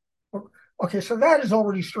moment? Okay, so that is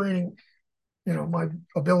already straining, my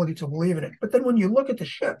ability to believe in it. But then when you look at the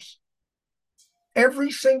ships,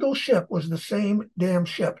 every single ship was the same damn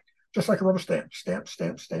ship, just like a rubber stamp, stamp,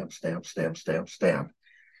 stamp, stamp, stamp, stamp, stamp, stamp.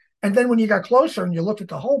 And then when you got closer and you looked at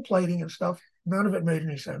the hull plating and stuff, none of it made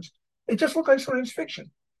any sense. It just looked like science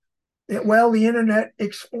fiction. The internet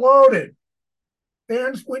exploded.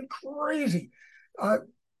 Fans went crazy. Uh,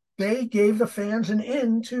 they gave the fans an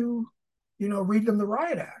in to, read them the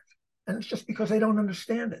riot act. And it's just because they don't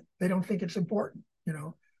understand it. They don't think it's important.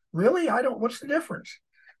 Really? What's the difference?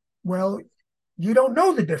 Well, you don't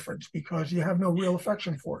know the difference because you have no real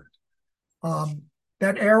affection for it.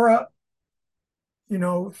 That era,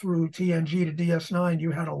 through TNG to DS9,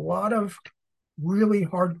 you had a lot of really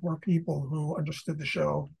hardcore people who understood the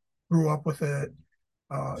show, grew up with it.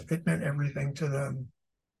 It meant everything to them.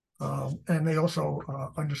 And they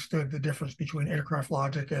also understood the difference between aircraft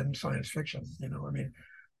logic and science fiction.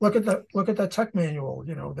 Look at that tech manual,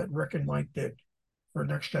 that Rick and Mike did for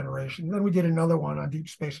Next Generation. Then we did another one on Deep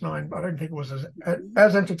Space Nine, but I didn't think it was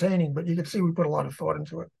as entertaining. But you could see we put a lot of thought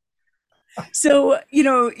into it. So,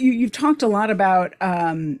 you've talked a lot about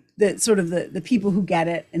the sort of the people who get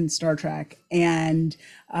it in Star Trek, and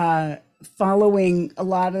following a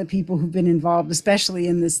lot of the people who've been involved, especially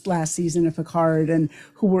in this last season of Picard, and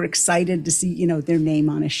who were excited to see, their name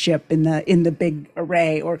on a ship in the big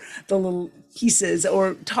array, or the little pieces,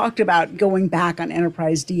 or talked about going back on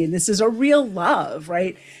Enterprise D. And this is a real love,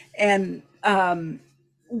 right? And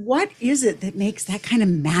what is it that makes that kind of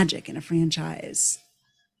magic in a franchise?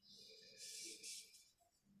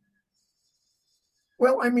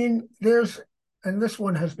 Well, and this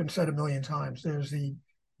one has been said a million times, there's the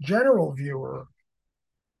general viewer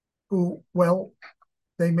who, well,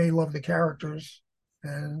 they may love the characters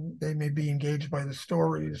and they may be engaged by the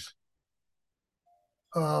stories.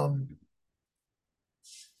 But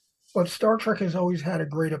Star Trek has always had a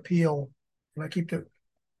great appeal, and I keep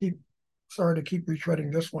sorry to keep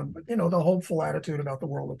retreading this one, but the hopeful attitude about the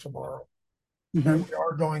world of tomorrow, that we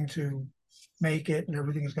are going to make it and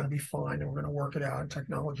everything is going to be fine and we're going to work it out and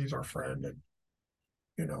technology is our friend, and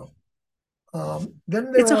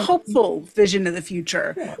then It's a hopeful vision of the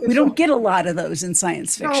future. We don't get a lot of those in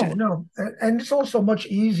science fiction. No, and it's also much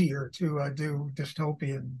easier to do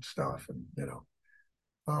dystopian stuff, and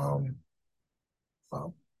well,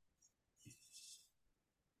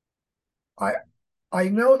 I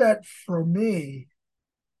know that for me,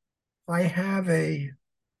 and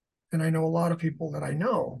I know a lot of people that I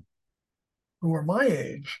know who are my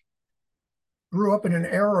age, grew up in an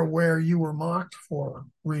era where you were mocked for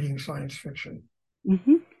reading science fiction.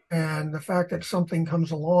 Mm-hmm. And the fact that something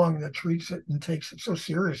comes along that treats it and takes it so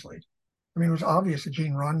seriously. It was obvious that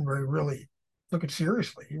Gene Roddenberry really took it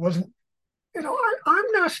seriously. He wasn't, I'm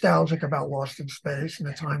nostalgic about Lost in Space and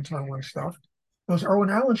the time tunnel and stuff. Those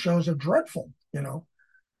Irwin Allen shows are dreadful,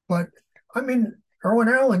 but Irwin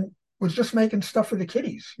Allen was just making stuff for the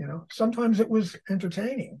kiddies, Sometimes it was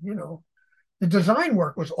entertaining, The design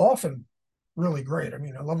work was often really great.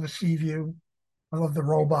 I love the Sea View. I love the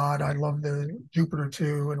robot. I love the Jupiter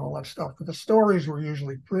 2 and all that stuff. But the stories were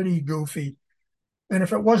usually pretty goofy. And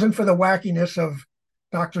if it wasn't for the wackiness of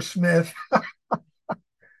Dr. Smith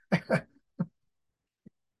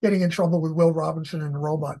getting in trouble with Will Robinson and the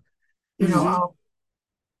robot,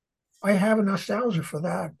 I have a nostalgia for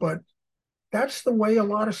that. But that's the way a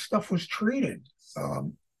lot of stuff was treated.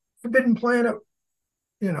 Forbidden Planet,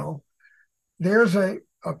 there's a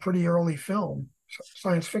pretty early film,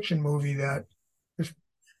 science fiction movie that is,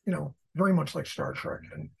 very much like Star Trek.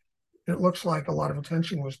 And it looks like a lot of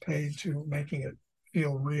attention was paid to making it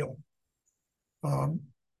feel real. Um,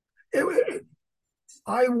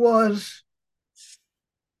 I was,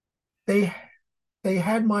 they, they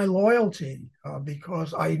had my loyalty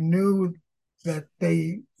because I knew that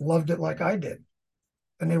they loved it like I did.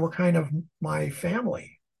 And they were kind of my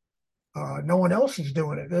family. No one else is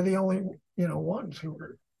doing it. They're the only, ones who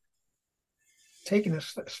were taking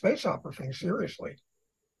this space opera thing seriously.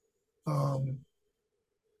 I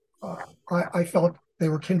felt they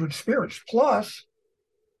were kindred spirits. Plus,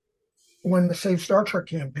 when the Save Star Trek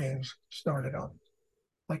campaigns started up,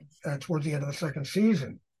 like towards the end of the second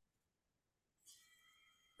season,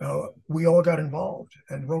 we all got involved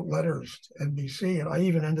and wrote letters to NBC. And I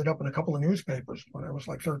even ended up in a couple of newspapers when I was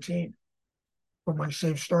like 13 for my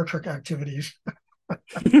Save Star Trek activities.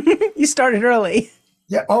 You started early.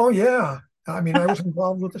 Yeah. Oh, yeah. I was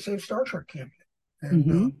involved with the Save Star Trek campaign.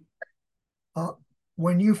 And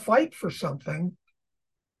when you fight for something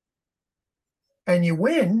and you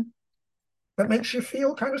win, that makes you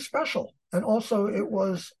feel kind of special. And also, it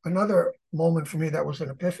was another moment for me that was an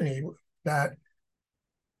epiphany that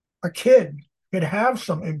a kid could have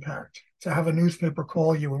some impact, to have a newspaper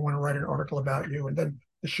call you and want to write an article about you, and then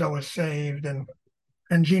the show is saved, and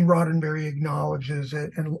Gene Roddenberry acknowledges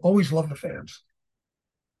it, and always love the fans.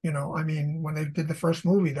 I mean, when they did the first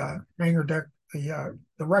movie, the hangar deck, the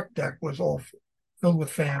rec deck was all filled with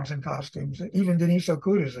fans in costumes. Even Denise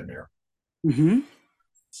Okuda's in there. Hmm.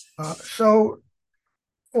 So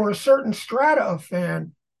for a certain strata of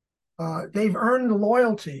fan, they've earned the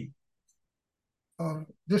loyalty of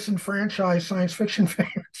disenfranchised science fiction fans.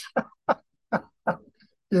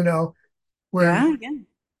 you know, where Yeah,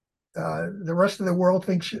 yeah. the rest of the world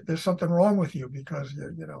thinks there's something wrong with you because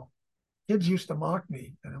kids used to mock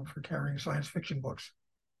me, for carrying science fiction books.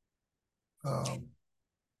 Um,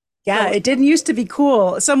 Yeah, so it didn't used to be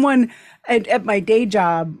cool. Someone at my day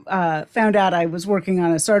job found out I was working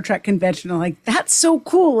on a Star Trek convention. I'm like, that's so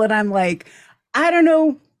cool. And I'm like, I don't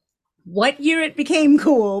know what year it became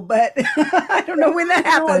cool, but I don't know when that I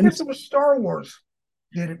happened. guess it was Star Wars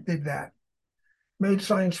did that, made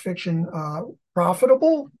science fiction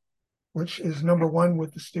profitable, which is number one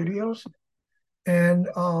with the studios, and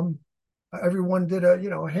everyone did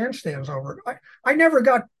handstands over it. I never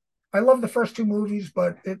got. I love the first two movies,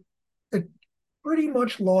 but it pretty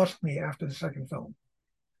much lost me after the second film.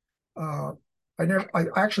 Uh, I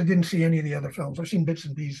actually didn't see any of the other films. I've seen bits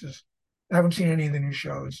and pieces. I haven't seen any of the new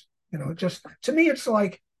shows. Just to me, it's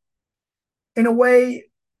like, in a way,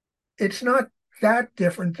 it's not that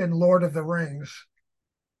different than Lord of the Rings,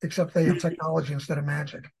 except they have technology instead of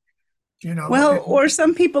magic. Well, or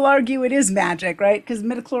some people argue it is magic, right? Because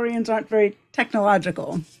midichlorians aren't very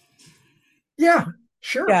technological. Yeah,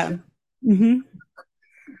 sure. Yeah. Hmm.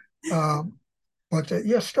 Um, but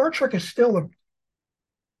yeah, Star Trek is still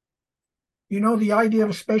the idea of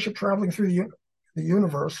a spaceship traveling through the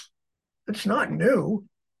universe. It's not new.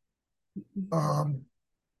 Um,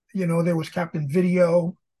 there was Captain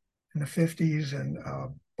Video in the 50s, and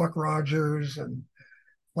Buck Rogers and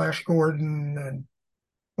Flash Gordon,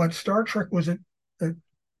 but Star Trek was a,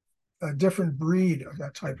 a different breed of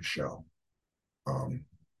that type of show. Um,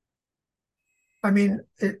 I mean,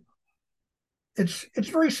 it's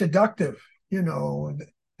very seductive,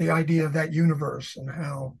 the idea of that universe, and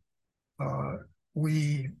how uh,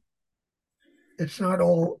 we it's not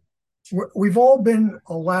all we've all been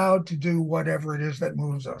allowed to do whatever it is that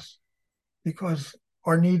moves us, because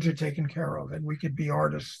our needs are taken care of, and we could be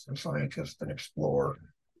artists and scientists and explore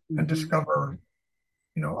and Hmm. discover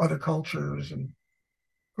other cultures. And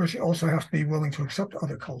of course, you also have to be willing to accept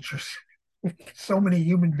other cultures. So many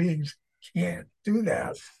human beings can't do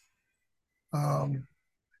that, um,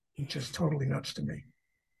 which is totally nuts to me.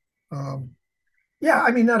 um, yeah,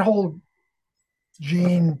 I mean, that whole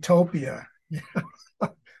gene topia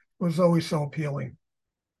was always so appealing.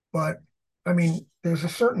 But I mean, there's a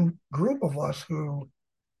certain group of us who,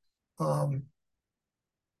 um,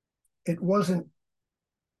 it wasn't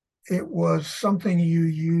it was something you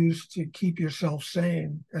used to keep yourself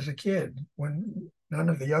sane as a kid, when none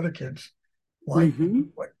of the other kids liked Hmm.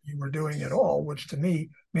 what you were doing at all, which to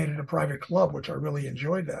me made it a private club, which I really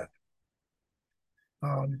enjoyed that.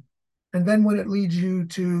 Um, and then when it leads you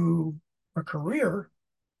to a career,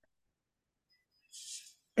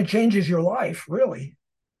 it changes your life, really.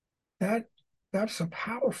 That that's a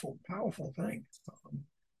powerful, powerful thing.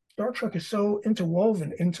 Star Trek is so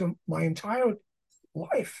interwoven into my entire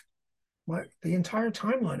life, the entire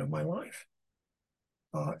timeline of my life.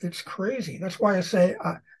 It's crazy. That's why I say,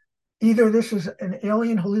 either this is an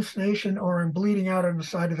alien hallucination, or I'm bleeding out on the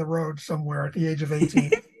side of the road somewhere at the age of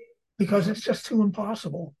 18, because it's just too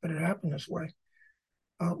impossible that it happened this way.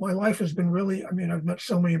 My life has been really, I mean, I've met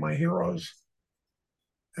so many of my heroes.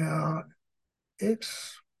 Uh,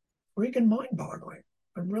 it's freaking mind boggling.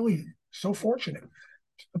 I'm really so fortunate.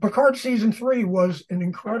 Picard season 3 was an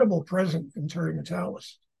incredible present from Terry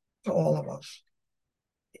Metalis to all of us.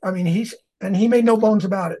 I mean, he made no bones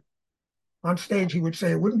about it. On stage, he would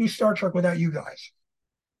say, it wouldn't be Star Trek without you guys.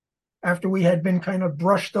 After we had been kind of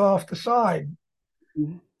brushed off the side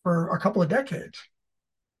for a couple of decades,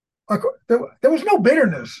 there was no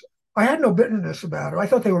bitterness. I had no bitterness about it. I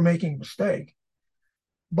thought they were making a mistake.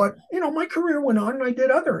 But, my career went on, and I did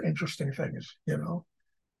other interesting things.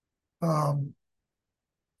 Um,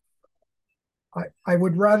 I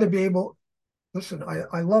would rather be able, listen,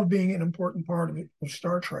 I love being an important part of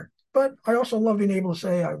Star Trek, but I also love being able to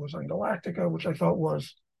say I was on Galactica, which I thought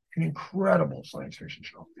was an incredible science fiction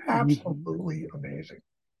show. Hmm. Absolutely amazing.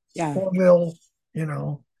 Yeah. Orville, you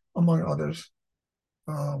know, among others.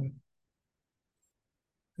 Um,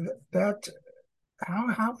 that how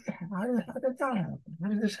did that happen? How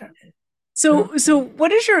did this happen? So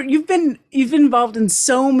what is you've been involved in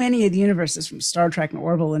so many of the universes from Star Trek and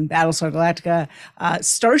Orville and Battlestar Galactica,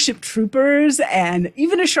 Starship Troopers, and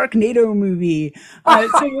even a Sharknado movie.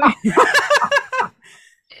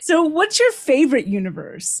 So what's your favorite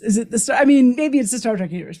universe? Is it the Star? I mean, maybe it's the Star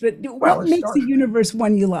Trek universe, but Well, what it's makes a universe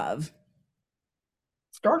one you love?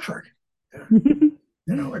 Star Trek.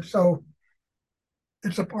 Yeah.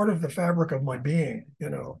 It's a part of the fabric of my being,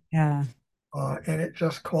 Yeah. and it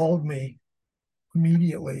just called me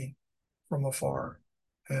immediately from afar,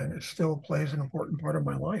 and it still plays an important part of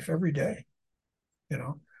my life every day. You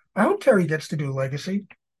know, I hope Terry gets to do Legacy.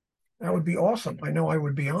 That would be awesome. I know I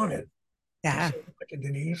would be on it. Yeah. Like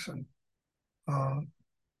Denise, and uh,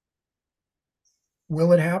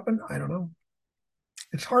 will it happen? I don't know.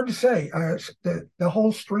 It's hard to say. The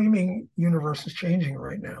whole streaming universe is changing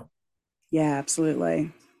right now. Yeah,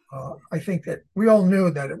 absolutely. I think that we all knew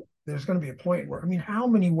that there's going to be a point where, I mean, how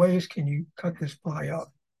many ways can you cut this pie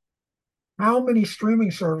up? How many streaming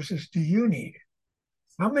services do you need?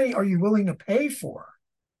 How many are you willing to pay for?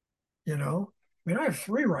 I mean, I have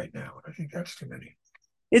three right now, and I think that's too many.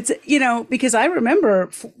 It's, because I remember,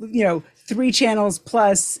 three channels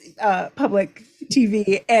plus public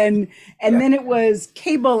TV, and Yeah, then it was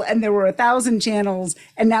cable, and there were 1,000 channels,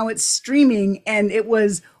 and now it's streaming, and it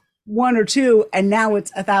was one or two, and now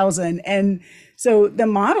it's 1,000, and so the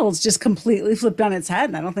model's just completely flipped on its head,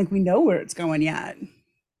 and I don't think we know where it's going yet.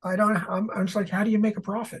 I don't. I'm just like, how do you make a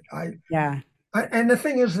profit? Yeah. And the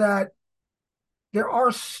thing is that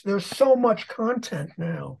there's so much content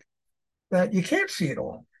now that you can't see it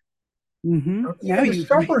all. No, Even you.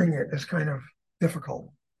 discovering it is kind of difficult.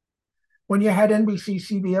 When you had NBC,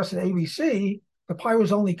 CBS, and ABC, the pie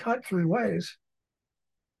was only cut three ways.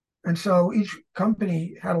 And so each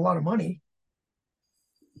company had a lot of money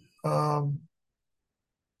um,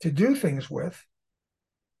 to do things with.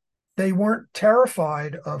 They weren't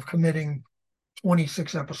terrified of committing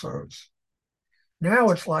 26 episodes. Now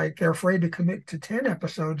it's like they're afraid to commit to 10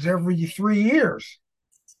 episodes every 3 years.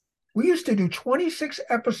 We used to do 26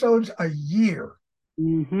 episodes a year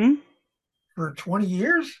Mm-hmm. for 20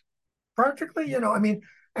 years, practically, I mean,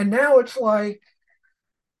 and now it's like,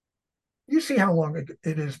 you see how long it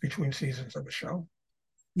is between seasons of a show,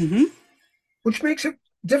 Mm-hmm. which makes it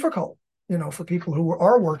difficult, for people who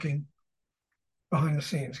are working behind the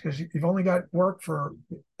scenes, because you've only got work for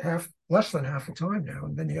less than half the time now,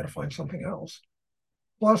 and then you got to find something else.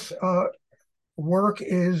 Plus, work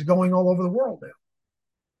is going all over the world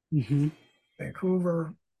now. Mm-hmm.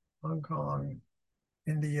 Vancouver, Hong Kong,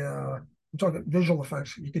 India. I'm talking visual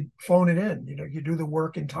effects. You could phone it in. You do the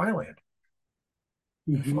work in Thailand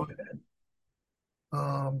and Mm-hmm. phone it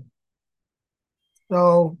in.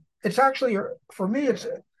 So it's actually, for me,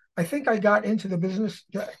 I think I got into the business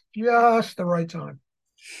just the right time.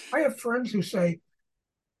 I have friends who say,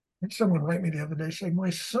 and someone write me the other day, say, my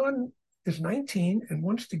son is 19 and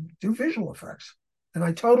wants to do visual effects. And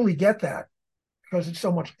I totally get that, because it's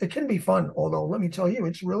so much, it can be fun. Although, let me tell you,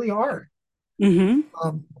 it's really hard. Mm-hmm.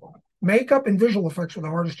 Um, Makeup and visual effects were the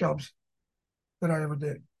hardest jobs that I ever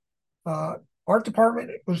did. Art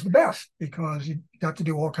department was the best, because you got to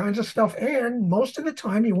do all kinds of stuff. And most of the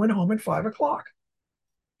time you went home at 5 o'clock.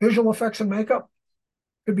 Visual effects and makeup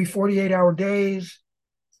could be 48-hour days,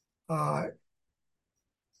 uh,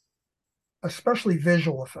 especially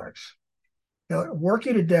visual effects. Work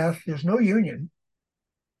you to death. There's no union,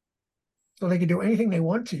 so they can do anything they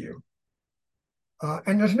want to you.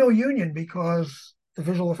 And there's no union because the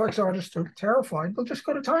visual effects artists are terrified. They'll just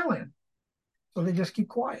go to Thailand. So they just keep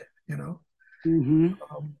quiet. Mm-hmm.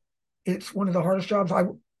 It's one of the hardest jobs.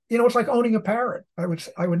 It's like owning a parrot. I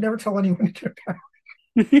would never tell anyone to get a parrot.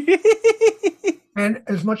 And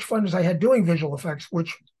as much fun as I had doing visual effects,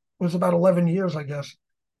 which was about 11 years, I guess,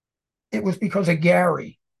 it was because of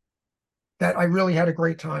Gary that I really had a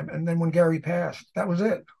great time. And then when Gary passed, that was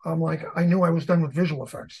it. I'm like, I knew I was done with visual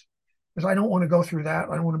effects, because I don't want to go through that.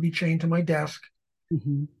 I don't want to be chained to my desk,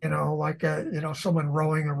 Mm-hmm. like, someone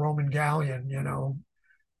rowing a Roman galleon,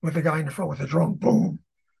 with the guy in the front with the drum, boom,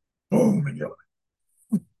 boom. And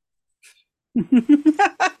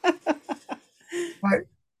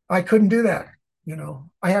I couldn't do that.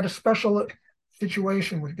 I had a special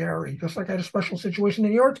situation with Gary, just like I had a special situation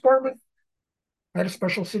in the art department. I had a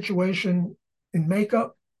special situation in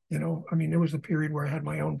makeup. I mean, there was a period where I had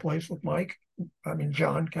my own place with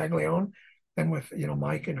John Caglione, and with,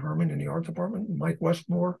 Mike and Herman in the art department, and Mike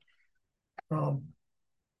Westmore. Um,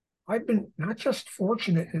 I've been not just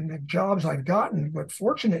fortunate in the jobs I've gotten, but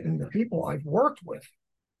fortunate in the people I've worked with.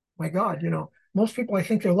 My God, most people, I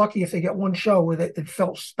think they're lucky if they get one show where it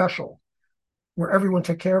felt special. where everyone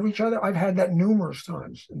took care of each other. I've had that numerous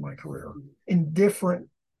times in my career in different,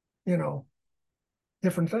 you know,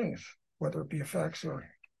 different things, whether it be effects or.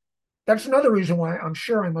 That's another reason why I'm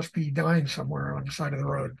sure I must be dying somewhere on the side of the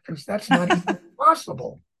road, because that's not even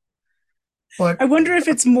possible. But I wonder if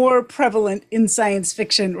it's more prevalent in science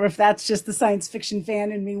fiction or if that's just the science fiction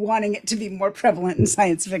fan in me wanting it to be more prevalent in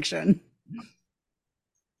science fiction.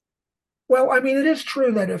 well, I mean, it is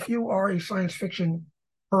true that if you are a science fiction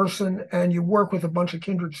person and you work with a bunch of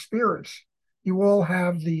kindred spirits, you all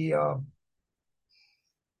have the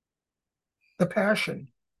passion,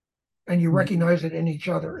 and you recognize it in each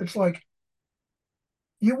other. It's like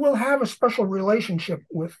you will have a special relationship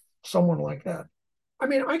with someone like that. I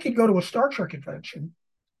mean, I could go to a Star Trek convention,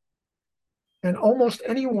 and almost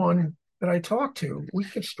anyone that I talk to, we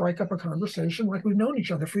could strike up a conversation like we've known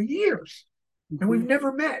each other for years, and we've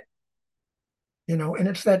never met. And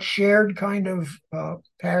it's that shared kind of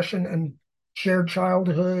passion and shared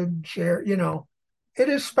childhood, it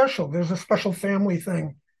is special. There's a special family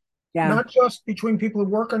thing, Yeah. not just between people who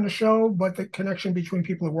work on the show, but the connection between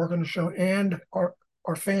people who work on the show and are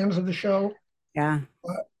fans of the show. Yeah.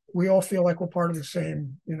 Uh, we all feel like we're part of the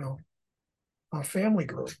same, family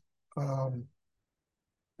group.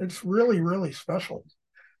 It's really, really special.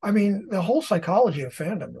 I mean, the whole psychology of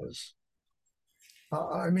fandom is,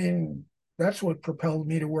 I mean, that's what propelled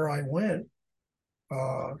me to where I went.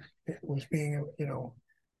 It was being,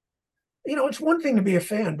 it's one thing to be a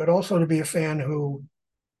fan, but also to be a fan who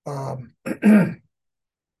um,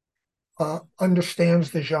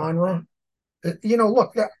 understands the genre.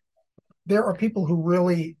 Look, there are people who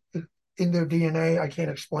really, in their DNA, I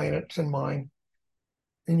can't explain it. It's in mine,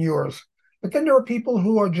 in yours. But then there are people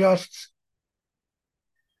who are just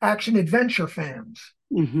action adventure fans,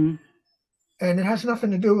 Mm-hmm. and it has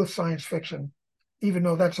nothing to do with science fiction, even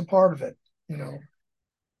though that's a part of it.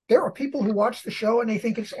 There are people who watch the show and they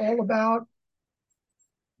think it's all about,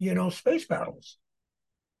 space battles,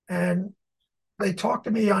 and they talk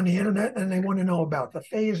to me on the internet and they want to know about the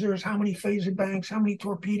phasers, how many phaser banks, how many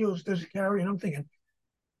torpedoes does it carry, and I'm thinking,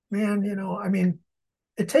 man, I mean,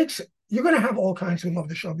 you're going to have all kinds who love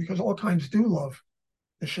the show, because all kinds do love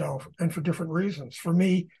the show, and for different reasons. For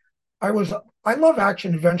me, I love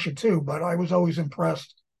action adventure too, but I was always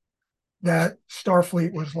impressed that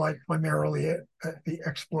Starfleet was like primarily the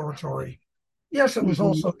exploratory. Yes, it was Mm-hmm.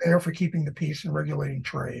 also there for keeping the peace and regulating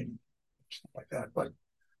trade, stuff like that. But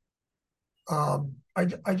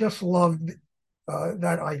I just loved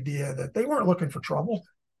that idea that they weren't looking for trouble;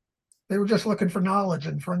 they were just looking for knowledge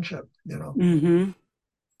and friendship. Mm-hmm.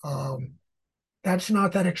 Um, that's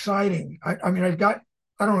not that exciting. I mean, I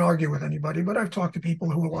don't argue with anybody, but I've talked to people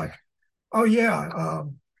who are like, oh yeah,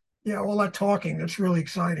 yeah, all that talking, it's really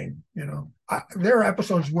exciting. There are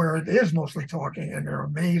episodes where it is mostly talking, and they're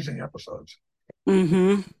amazing episodes.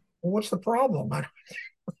 Mm-hmm. Well, what's the problem?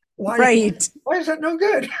 Why Right. why is that no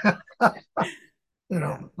good? you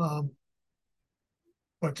know, um,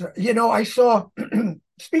 but I saw.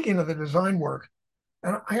 Speaking of the design work,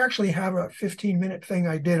 and I actually have a 15-minute thing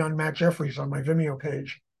I did on Matt Jeffries on my Vimeo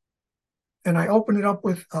page, and I opened it up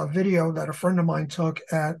with a video that a friend of mine took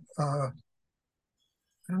at I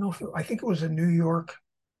don't know if I think it was in New York.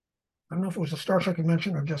 I don't know if it was a Star Trek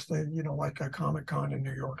convention or just like a Comic Con in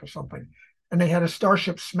New York or something. And they had a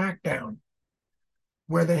Starship Smackdown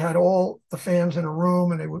where they had all the fans in a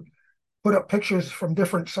room, and they would put up pictures from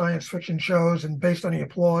different science fiction shows, and based on the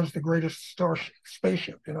applause, the greatest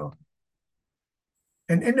spaceship.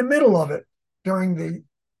 And in the middle of it, during the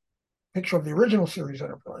picture of the original series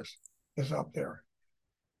Enterprise is up there.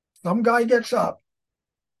 Some guy gets up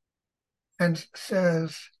and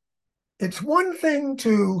says, it's one thing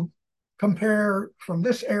to compare from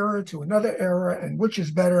this era to another era and which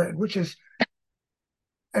is better and which is,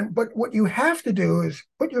 but what you have to do is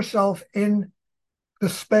put yourself in the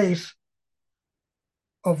space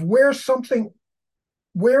of where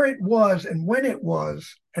it was and when it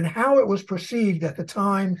was and how it was perceived at the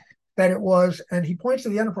time that it was. And he points to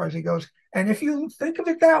the Enterprise. He goes, and if you think of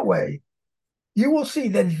it that way, you will see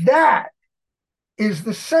that is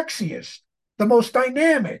the sexiest, the most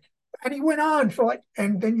dynamic. And he went on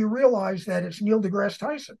and then you realize that it's Neil deGrasse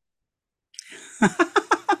Tyson.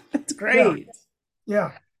 That's Yeah, great.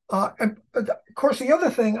 yeah. And of course, the other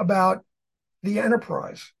thing about the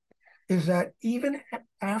Enterprise is that even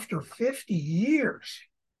after 50 years,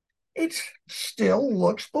 it still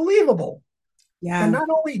looks believable. And Yeah. not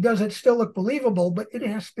only does it still look believable, but it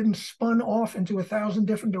has been spun off into 1,000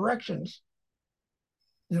 different directions.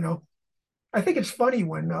 I think it's funny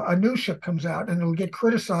when a new ship comes out and it'll get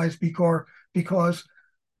criticized because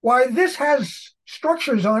why this has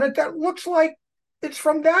structures on it that looks like it's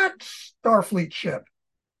from that Starfleet ship.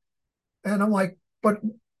 And I'm like, but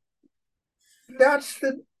that's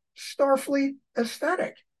the Starfleet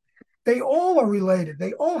aesthetic. They all are related.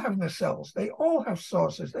 They all have nacelles. They all have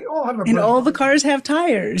sauces. They all have a And bread. all the cars have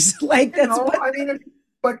tires. Like You that's know, what. I mean,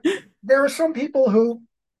 but there are some people who,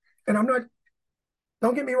 and I'm not,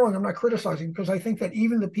 don't get me wrong, I'm not criticizing, because I think that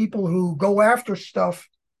even the people who go after stuff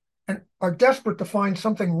and are desperate to find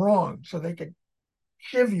something wrong so they can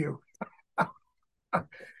shiv you,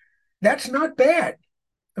 that's not bad.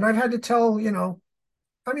 And I've had to tell,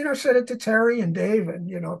 I mean, I've said it to Terry and Dave, and,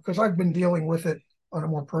 because I've been dealing with it on a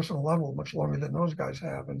more personal level much longer than those guys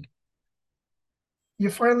have. And you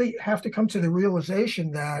finally have to come to the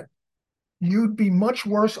realization that you'd be much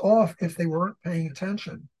worse off if they weren't paying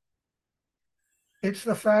attention. It's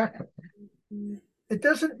the fact it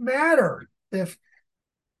doesn't matter if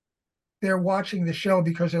they're watching the show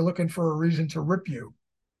because they're looking for a reason to rip you.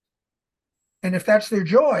 And if that's their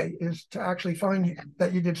joy, is to actually find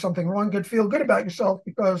that you did something wrong, could feel good about yourself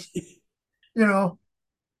because,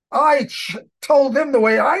 I told them the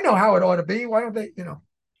way I know how it ought to be. Why don't they,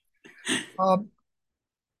 um,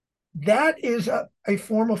 that is a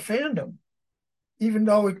form of fandom, even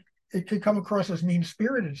though it could come across as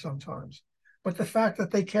mean-spirited sometimes. But the fact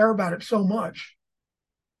that they care about it so much.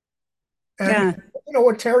 And Yeah. you know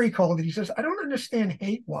what Terry called it? He says, I don't understand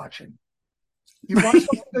hate watching. You watch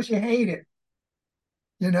something because you hate it.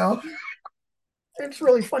 It's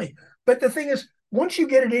really funny. But the thing is, once you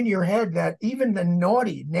get it in your head that even the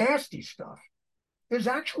naughty, nasty stuff is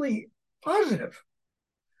actually positive,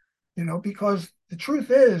 because the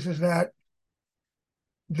truth is that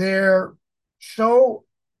they're so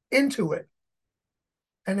into it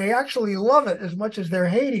and they actually love it as much as they're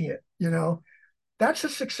hating it, that's a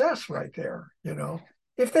success right there,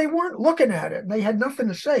 If they weren't looking at it and they had nothing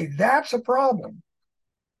to say, that's a problem.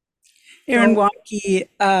 Aaron So, Walke,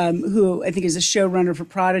 who I think is a showrunner for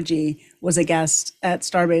Prodigy, was a guest at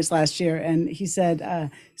Starbase last year, and he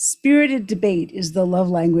said, "Spirited debate is the love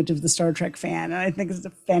language of the Star Trek fan," and I think it's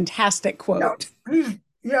a fantastic yeah, quote.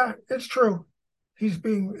 it's true. He's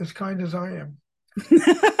being as kind as I am.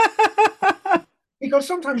 Because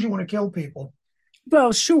sometimes you want to kill people.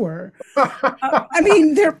 Well, sure. I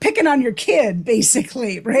mean, they're picking on your kid,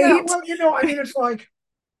 basically, Yeah, right? well, I mean, it's like,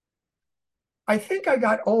 I think I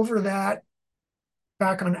got over that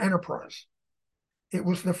back on Enterprise. It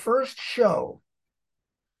was the first show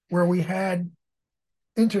where we had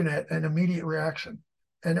internet and immediate reaction.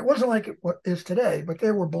 And it wasn't like it is today, but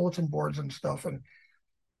there were bulletin boards and stuff. And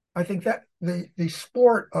I think that the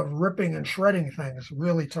sport of ripping and shredding things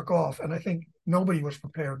really took off. And I think nobody was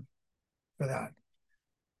prepared for that.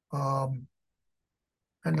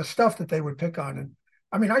 And the stuff that they would pick on. And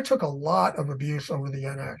I mean, I took a lot of abuse over the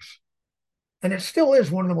NX. And it still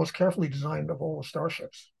is one of the most carefully designed of all the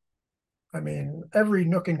starships. I mean, every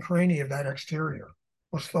nook and cranny of that exterior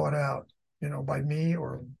was thought out, by me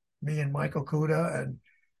or me and Michael Kuda, and,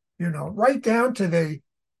 right down to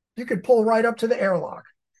you could pull right up to the airlock.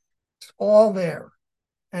 It's all there.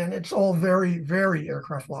 And it's all very, very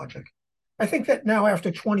aircraft logic. I think that now,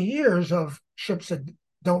 after 20 years of ships that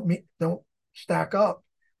don't stack up,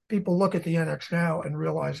 people look at the NX now and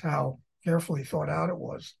realize how carefully thought out it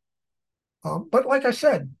was. But like I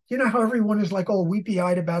said, you know how everyone is like all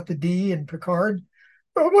weepy-eyed about the D and Picard?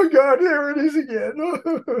 Oh my God, there it is again.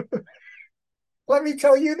 Let me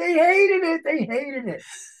tell you, they hated it. They hated it.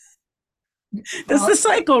 That's the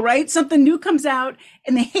cycle, right? Something new comes out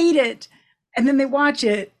and they hate it, and then they watch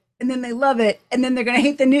it, and then they love it, and then they're going to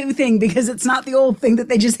hate the new thing because it's not the old thing that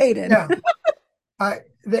they just hated. Yeah.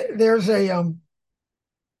 There's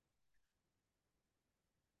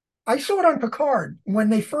I saw it on Picard when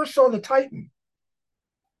they first saw the Titan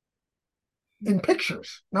in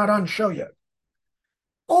pictures, not on show yet.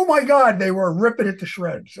 Oh my God, they were ripping it to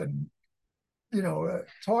shreds and,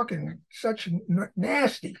 talking such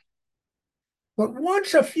nasty. But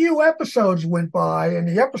once a few episodes went by and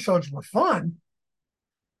the episodes were fun,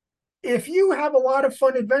 if you have a lot of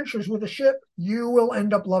fun adventures with a ship, you will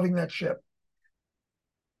end up loving that ship.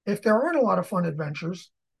 If there aren't a lot of fun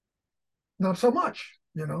adventures, not so much,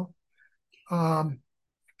 Do you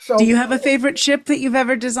So have a favorite ship that you've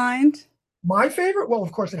ever designed? my favorite, well,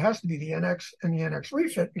 of course, it has to be the NX and the NX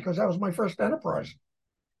refit because that was my first Enterprise.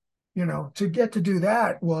 To get to do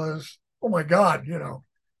that was, oh my God,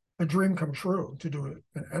 a dream come true to do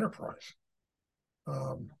an Enterprise.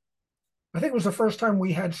 I think it was the first time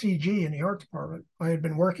we had CG in the art department. I had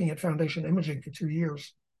been working at Foundation Imaging for 2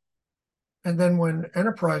 years. And then when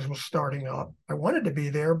Enterprise was starting up, I wanted to be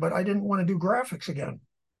there, but I didn't want to do graphics again.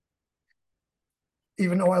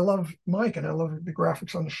 Even though I love Mike and I love the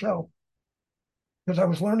graphics on the show. because I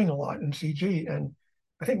was learning a lot in CG. And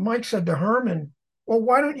I think Mike said to Herman, well,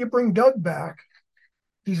 why don't you bring Doug back?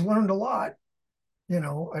 He's learned a lot,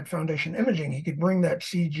 at Foundation Imaging. He could bring that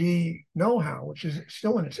CG know-how, which is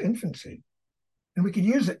still in its infancy, and we could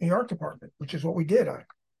use it in the art department, which is what we did.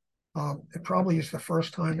 It probably is the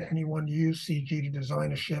first time anyone used CG to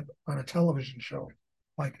design a ship on a television show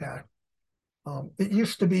like that. It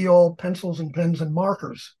used to be all pencils and pens and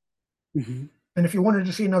markers. Mm-hmm. And if you wanted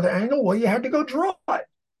to see another angle, well, you had to go draw it,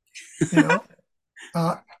 you know.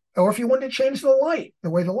 uh, or if you wanted to change the light, the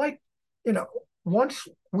way the light, you know, once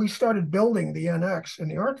we started building the NX in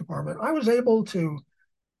the art department, I was able to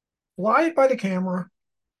fly it by the camera,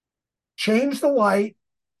 change the light,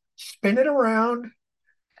 spin it around,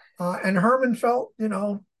 and Herman felt,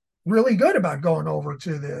 really good about going over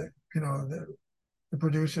to the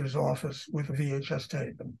producer's office with a VHS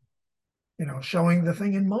tape and, showing the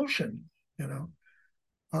thing in motion,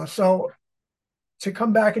 so to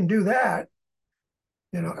come back and do that,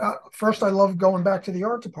 first I loved going back to the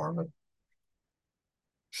art department,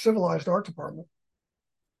 civilized art department.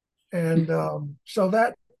 And so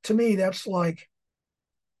that, to me, that's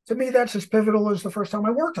as pivotal as the first time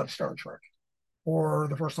I worked on Star Trek or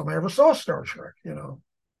the first time I ever saw Star Trek,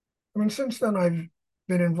 I mean, since then I've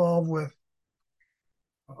been involved with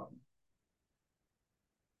um,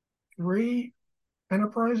 3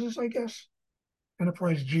 enterprises, I guess.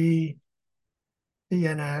 Enterprise G, the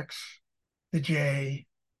NX, the J.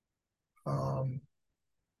 I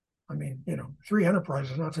mean, 3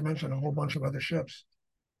 enterprises, not to mention a whole bunch of other ships.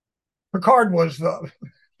 Picard was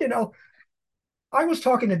you know, I was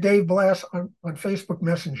talking to Dave Blass on Facebook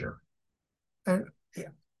Messenger, and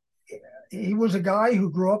he was a guy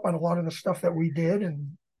who grew up on a lot of the stuff that we did,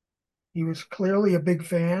 and he was clearly a big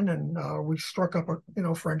fan, and we struck up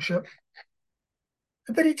a friendship.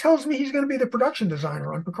 And then he tells me he's going to be the production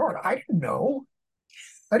designer on Picard. I didn't know.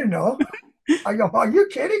 I go, are you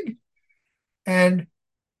kidding? And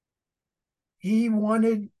he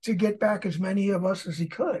wanted to get back as many of us as he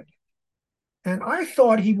could. And I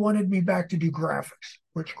thought he wanted me back to do graphics,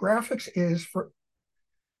 which graphics is for,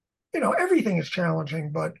 everything is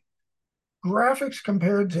challenging, but graphics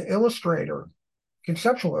compared to Illustrator,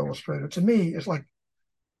 conceptual Illustrator, to me is like,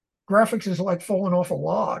 graphics is like falling off a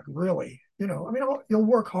log, really. I mean, you'll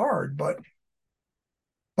work hard, but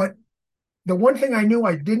the one thing I knew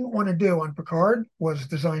I didn't want to do on Picard was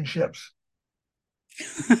design ships.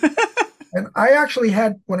 And I actually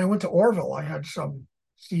had, when I went to Orville, I had some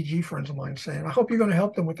CG friends of mine saying, I hope you're going to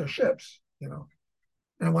help them with their ships, And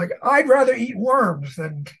I'm like, I'd rather eat worms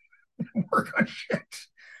than work on ships,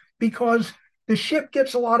 because the ship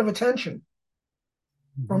gets a lot of attention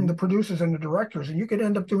from the producers and the directors, and you could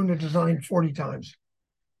end up doing the design 40 times.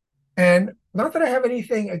 And not that I have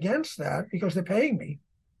anything against that, because they're paying me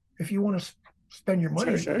if you want to spend your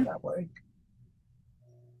money that way.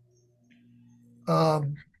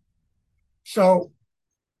 So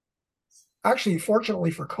actually,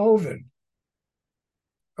 fortunately for COVID,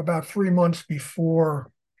 about 3 months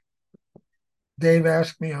before Dave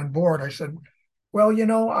asked me on board, I said, well,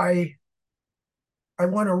 I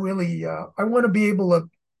want to really, I want to be able to,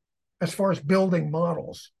 as far as building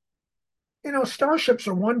models, starships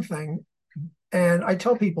are one thing. And I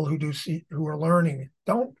tell people who are learning,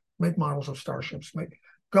 don't make models of starships.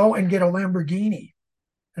 Go and get a Lamborghini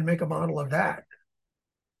and make a model of that.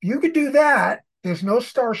 If you could do that, there's no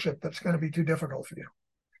starship that's going to be too difficult for you,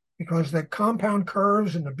 because the compound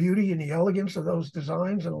curves and the beauty and the elegance of those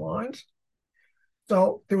designs and lines.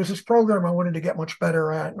 So there was this program I wanted to get much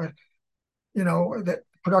better at, and that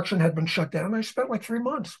production had been shut down. I spent like 3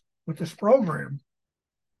 months with this program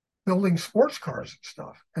building sports cars and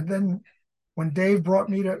stuff. And then when Dave brought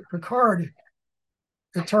me to Picard,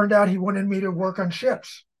 it turned out he wanted me to work on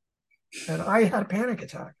ships. And I had a panic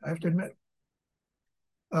attack, I have to admit.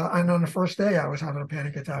 And on the first day, I was having a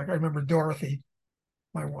panic attack. I remember Dorothy,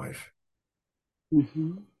 my wife.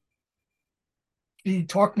 She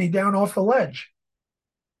talked me down off the ledge.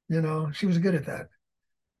 She was good at that.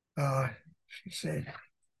 She said,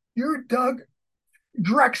 "You're Doug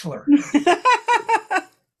Drexler.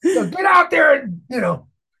 So get out there and,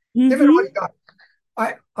 give it all you got."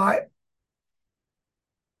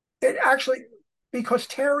 It actually, because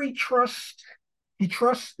Terry trusts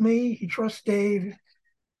me, he trusts Dave,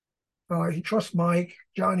 he trusts Mike,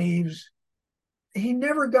 John Eves. He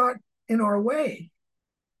never got in our way.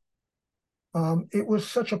 It was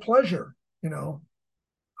such a pleasure, he knew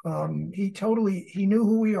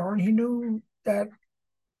who we are, and he knew that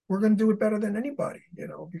we're going to do it better than anybody,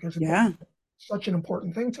 because it's such an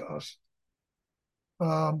important thing to us.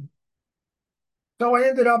 So I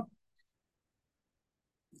ended up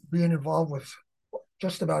being involved with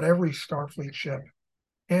just about every Starfleet ship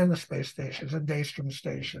and the space stations and Daystrom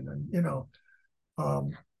Station. And,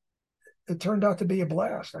 um, it turned out to be a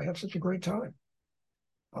blast. I had such a great time.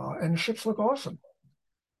 And the ships look awesome.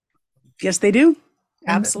 Yes, they do. And,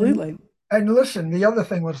 and Absolutely. and listen, the other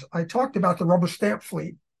thing was I talked about the rubber stamp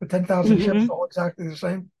fleet, the 10,000 ships, Hmm. all exactly the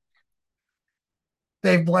same.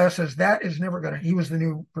 Dave Blass says that is never going to. He was the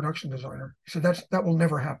new production designer. He said that will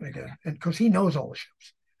never happen again, and because he knows all the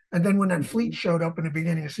ships. And then when that fleet showed up in the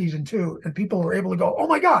beginning of season 2, and people were able to go, "Oh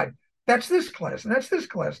my God, that's this class, and that's this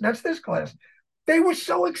class, and that's this class," they were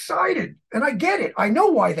so excited, and I get it. I know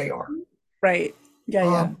why they are. Right. Yeah,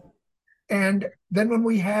 yeah. Um, and then when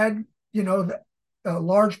we had, a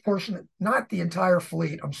large portion, not the entire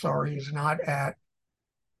fleet, I'm sorry, is not at,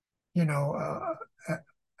 you know,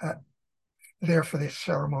 at there for this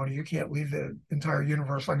ceremony. You can't leave the entire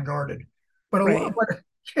universe unguarded. But a lot,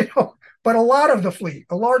 Right. but a lot of the fleet,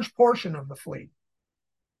 a large portion of the fleet,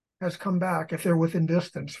 has come back if they're within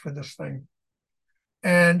distance for this thing.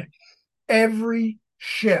 And every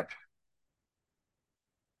ship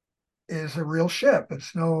is a real ship.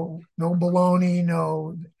 It's no baloney.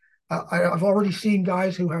 No, I've already seen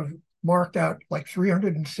guys who have marked out like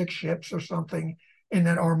 306 ships or something in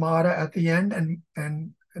that armada at the end,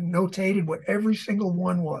 and notated what every single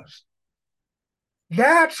one was.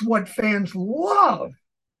 That's what fans love.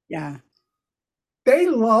 Yeah. They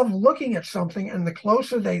love looking at something, and the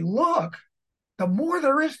closer they look, the more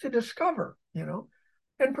there is to discover.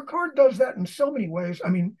 And Picard does that in so many ways. I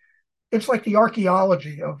mean, it's like the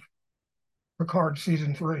archaeology of Picard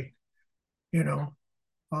season 3. You know,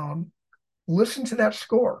 um, listen to that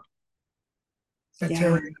score that Yeah.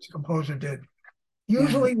 Terry and his composer did. Yeah.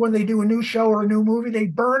 Usually, when they do a new show or a new movie, they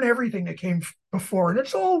burn everything that came before, and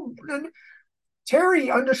it's all. And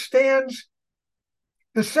Terry understands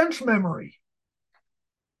the sense memory.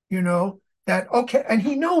 That okay, and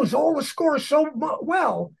he knows all the scores so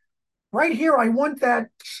well. Right here, I want that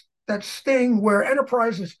sting where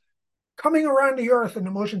Enterprise is coming around the Earth in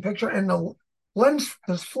the motion picture, and the lens,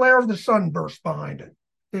 this flare of the sun bursts behind it.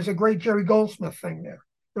 There's a great Jerry Goldsmith thing there.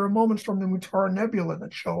 There are moments from the Mutara Nebula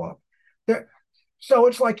that show up there. So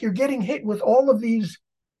it's like you're getting hit with all of these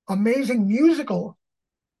amazing musical,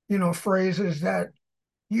 phrases that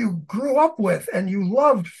you grew up with and you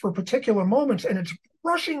loved for particular moments, and it's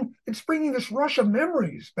bringing this rush of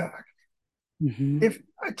memories back. Hmm. If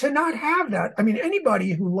to not have that, I mean,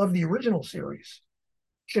 anybody who loved the original series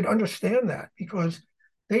should understand that, because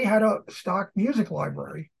they had a stock music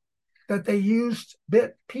library that they used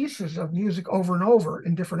bit pieces of music over and over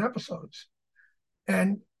in different episodes.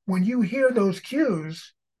 And when you hear those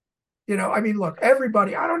cues, I mean, look,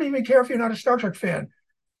 everybody, I don't even care if you're not a Star Trek fan,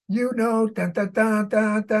 da da da da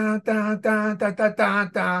da da da da da da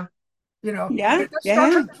da, Yeah. that's Yeah. Star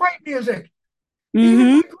Yeah. Trek fight music. Even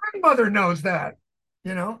Hmm. my grandmother knows that,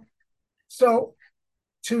 you know. So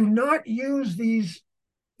to not use these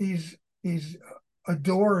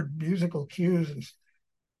adored musical cues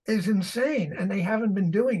is insane, and they haven't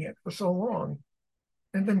been doing it for so long.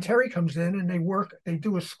 And then Terry comes in and they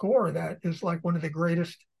do a score that is like one of the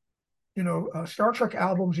greatest, Star Trek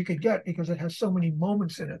albums you could get, because it has so many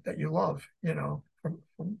moments in it that you love,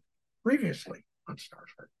 from previously on Star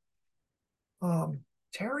Trek.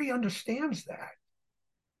 Terry understands that.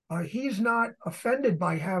 He's not offended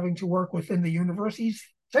by having to work within the universe. He's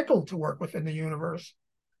tickled to work within the universe.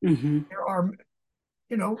 Hmm. There are,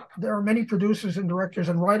 there are many producers and directors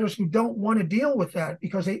and writers who don't want to deal with that,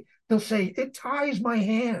 because they'll say it ties my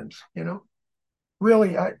hands.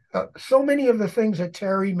 Really, so many of the things that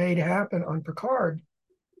Terry made happen on Picard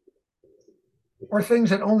are things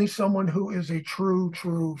that only someone who is a true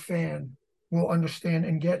fan will understand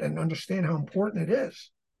and get and understand how important it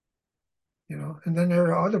is. And then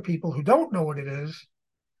there are other people who don't know what it is,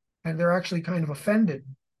 and they're actually kind of offended.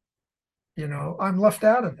 I'm left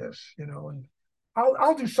out of this, and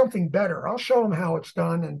I'll do something better. I'll show them how it's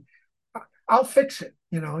done, and I'll fix it.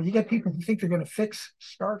 You get people who think they're going to fix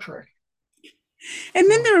Star Trek. And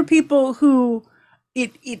then Uh, there are people who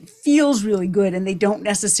it feels really good and they don't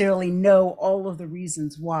necessarily know all of the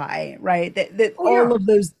reasons why, right? That oh all yeah, of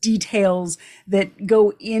those details that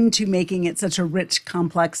go into making it such a rich,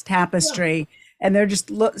 complex yeah. tapestry, and they're just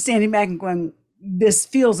standing back and going, "This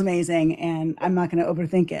feels amazing," and I'm not going to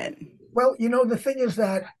overthink it. Well, the thing is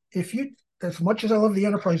that as much as I love the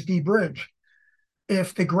Enterprise D bridge,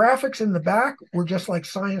 if the graphics in the back were just like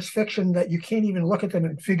science fiction that you can't even look at them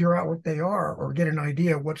and figure out what they are or get an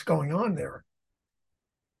idea of what's going on there,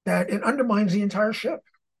 that it undermines the entire ship.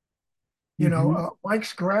 Hmm.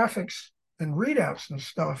 Mike's graphics and readouts and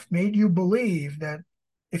stuff made you believe that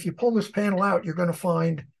if you pull this panel out, you're going to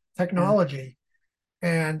find Yeah. technology.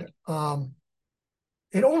 And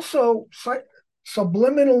it also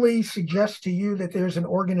subliminally suggests to you that there's an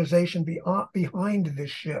organization behind this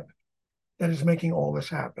ship that is making all this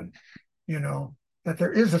happen, you know, that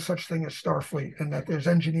there is a such thing as Starfleet and that there's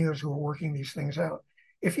engineers who are working these things out.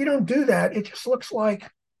 If you don't do that, it just looks like,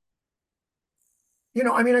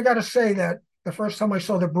 I mean, I got to say that the first time I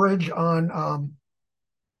saw the bridge on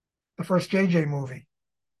the first JJ movie,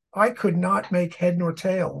 I could not make head nor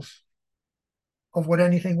tails of what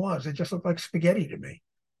anything was. It just looked like spaghetti to me,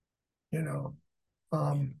 you know.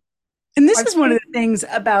 And this is one of the things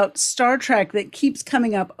about Star Trek that keeps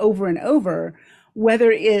coming up over and over,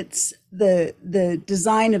 whether it's the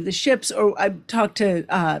design of the ships, or I talked to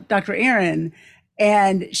Dr. Aaron,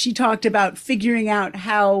 and she talked about figuring out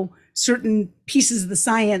how certain pieces of the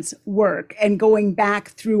science work and going back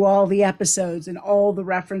through all the episodes and all the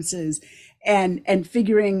references and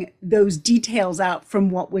figuring those details out from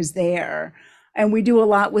what was there. And we do a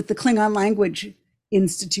lot with the Klingon Language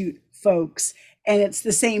Institute folks. And it's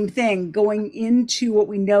the same thing, going into what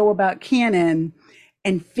we know about canon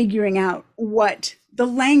and figuring out what the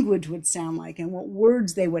language would sound like and what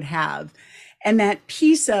words they would have. And that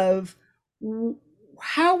piece of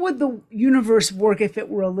how would the universe work if it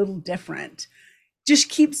were a little different just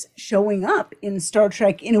keeps showing up in Star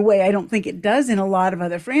Trek in a way I don't think it does in a lot of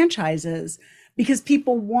other franchises, because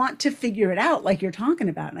people want to figure it out like you're talking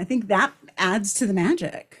about. And I think that adds to the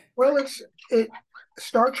magic. Well,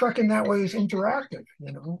 Star Trek in that way is interactive,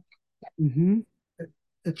 you know. Mm-hmm.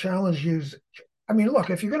 It challenges you. I mean, look,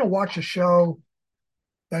 if you're going to watch a show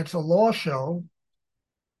that's a law show,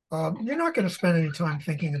 you're not going to spend any time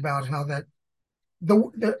thinking about how that.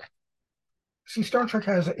 See, Star Trek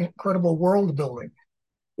has incredible world building.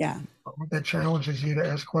 Yeah. That challenges you to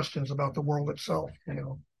ask questions about the world itself, you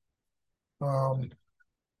know.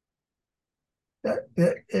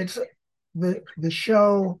 It's the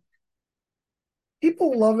show.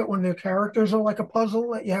 People love it when their characters are like a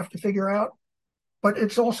puzzle that you have to figure out, but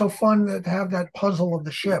it's also fun to have that puzzle of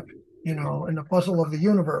the ship, you know, and the puzzle of the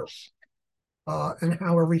universe, and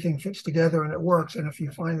how everything fits together and it works. And if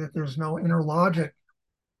you find that there's no inner logic,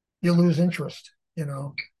 you lose interest, you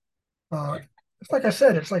know. It's like I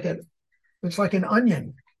said, it's like an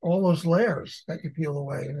onion, all those layers that you peel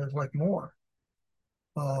away, and there's like more.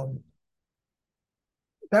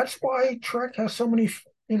 That's why Trek has so many,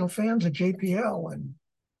 fans of JPL. And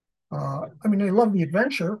I mean, they love the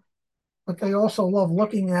adventure, but they also love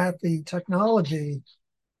looking at the technology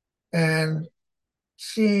and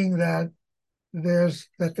seeing that there's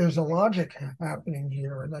a logic happening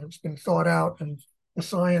here, and that it's been thought out, and the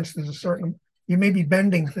science, you may be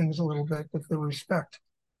bending things a little bit with the respect,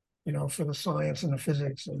 for the science and the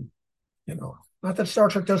physics. And, not that Star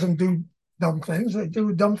Trek doesn't do dumb things. They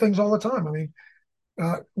do dumb things all the time. I mean,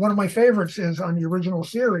 one of my favorites is on the original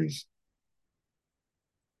series,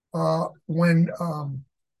 when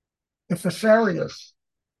the Thessarius,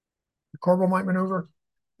 the Corbomite maneuver,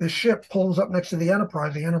 the ship pulls up next to the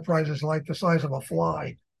Enterprise. The Enterprise is like the size of a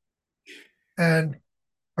fly. And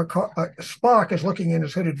Spock is looking in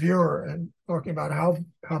his hooded viewer and talking about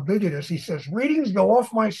how big it is. He says, "Readings go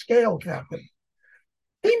off my scale, Captain."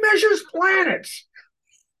 He measures planets,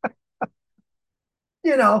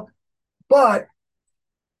 but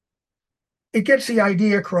it gets the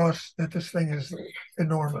idea across that this thing is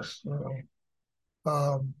enormous.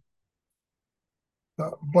 But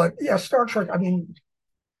yeah, Star Trek, I mean,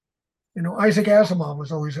 Isaac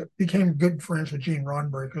Asimov became good friends with Gene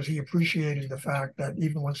Roddenberry because he appreciated the fact that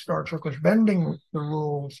even when Star Trek was bending the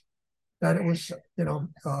rules, that it was,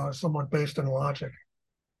 somewhat based in logic.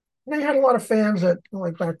 And they had a lot of fans that,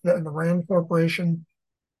 like back then, the Rand Corporation,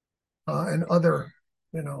 and other,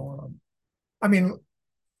 I mean,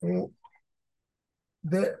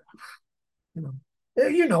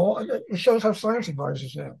 it shows how science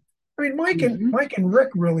advisors now. I mean, Mike and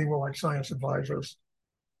Rick really were like science advisors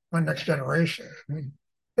on Next Generation. I mean,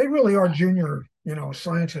 they really are junior,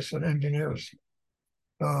 scientists and engineers.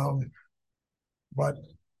 But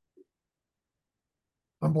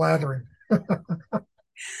I'm blathering.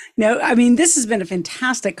 No, I mean, this has been a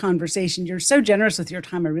fantastic conversation. You're so generous with your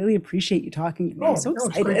time. I really appreciate you talking to me. I'm so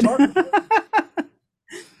excited.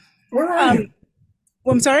 Where are you?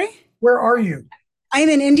 Well, I'm sorry? Where are you? I'm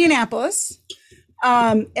in Indianapolis,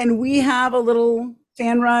 and we have a little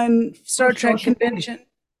fan-run Star Trek convention.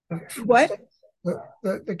 What?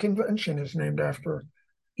 The convention is named after.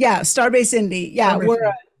 Yeah, Starbase Indy. Yeah,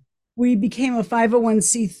 we became a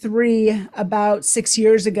 501c3 about 6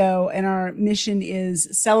 years ago, and our mission is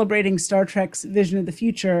celebrating Star Trek's vision of the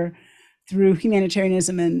future through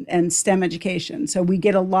humanitarianism and STEM education. So we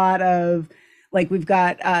get a lot of Like we've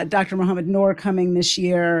got Dr. Mohammed Noor coming this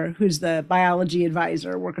year, who's the biology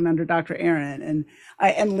advisor working under Dr. Aaron,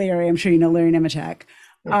 and Larry. I'm sure you know Larry Nemechek.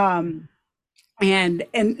 Um, and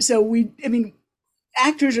so I mean,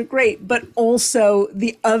 actors are great, but also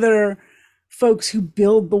the other folks who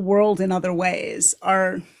build the world in other ways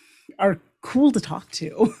are cool to talk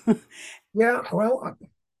to. Yeah, well,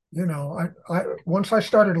 I once I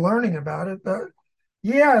started learning about it,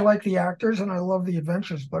 yeah, I like the actors and I love the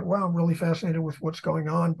adventures, but wow, I'm really fascinated with what's going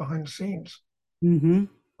on behind the scenes. Mm-hmm.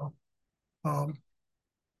 Um,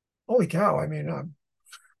 Holy cow! I mean,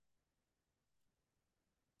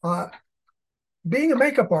 uh, being a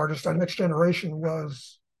makeup artist on Next Generation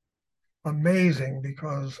was amazing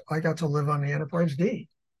because I got to live on the Enterprise D.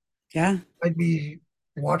 Yeah. I'd be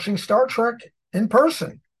watching Star Trek in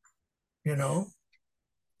person, you know.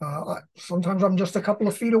 Sometimes I'm just a couple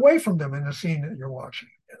of feet away from them in the scene that you're watching,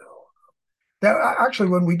 you know. That actually,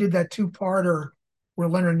 when we did that two-parter where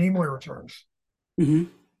Leonard Nimoy returns, Mm-hmm.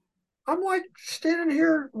 I'm like standing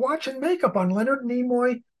here watching makeup on Leonard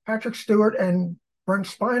Nimoy, Patrick Stewart, and Brent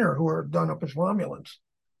Spiner, who are done up as Romulans.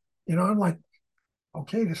 You know, I'm like,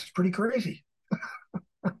 okay, this is pretty crazy.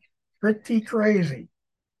 Pretty crazy.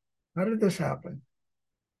 How did this happen?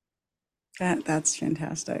 That's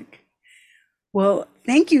fantastic. Well,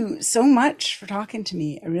 thank you so much for talking to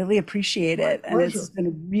me. I really appreciate My it. And it's pleasure. been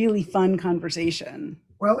a really fun conversation.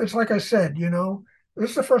 Well, it's like I said, this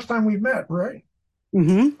is the first time we've met, right? Mm-hmm.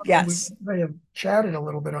 I mean, we Yes. may have chatted a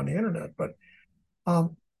little bit on the internet, but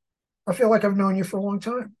um, I feel like I've known you for a long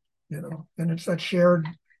time, and it's that shared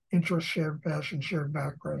interest, shared passion, shared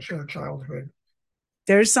background, shared childhood.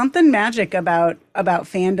 There's something magic about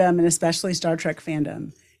fandom and especially Star Trek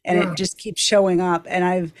fandom. And it Yeah, just keeps showing up.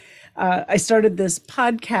 And I started this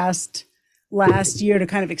podcast last year to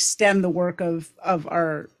kind of extend the work of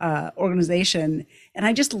our organization. And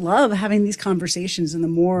I just love having these conversations and the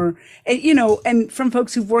more, and from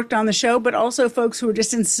folks who've worked on the show, but also folks who are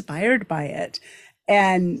just inspired by it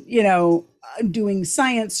and, doing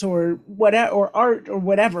science or whatever, or art or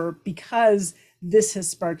whatever, because this has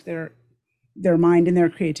sparked their mind and their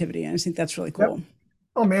creativity. And I think that's really yep. cool.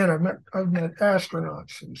 Oh man, I've met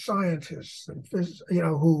astronauts and scientists and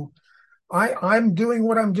who I'm doing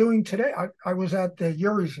what I'm doing today. I was at the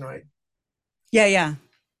Yuri's night, Yeah, yeah.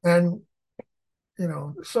 and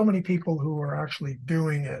so many people who are actually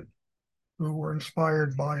doing it, who were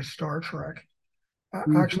inspired by Star Trek.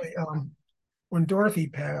 Mhm. Actually, when Dorothy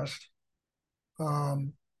passed,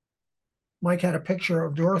 um, Mike had a picture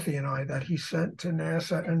of Dorothy and I that he sent to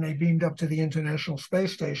NASA, and they beamed up to the International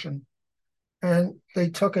Space Station, and they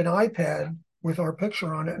took an iPad with our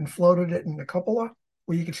picture on it and floated it in the cupola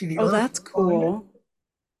where you could see the Oh, Earth that's behind it. cool.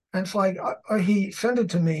 And it's like he sent it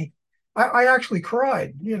to me. I actually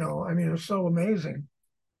cried. I mean, it was so amazing.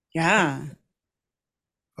 Yeah.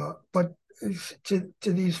 But to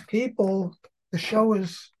these people, the show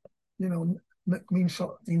is, means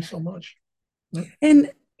so much.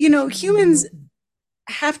 And, humans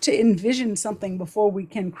have to envision something before we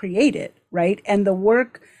can create it, right? And the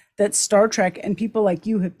work that Star Trek and people like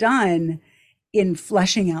you have done in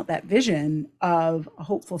fleshing out that vision of a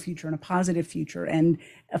hopeful future and a positive future and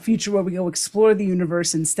a future where we go explore the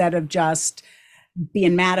universe instead of just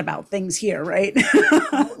being mad about things here, right?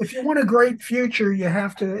 Well, if you want a great future, you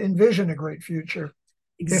have to envision a great future.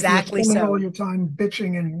 If you're Exactly spending all so. your time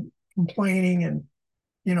bitching and complaining and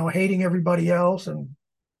hating everybody else, and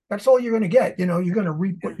that's all you're going to get. You're going to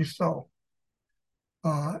reap Yeah. what you sow.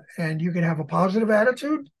 And you can have a positive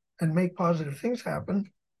attitude and make positive things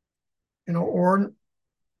happen, or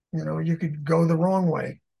you could go the wrong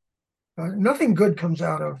way. Nothing good comes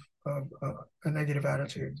out of a negative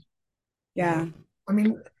attitude. You know, Yeah. I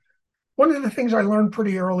mean, one of the things I learned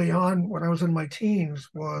pretty early on when I was in my teens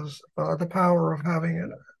was the power of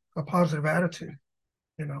having a positive attitude.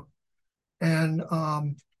 You know, and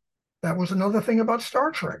that was another thing about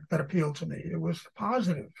Star Trek that appealed to me. It was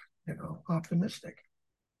positive, optimistic,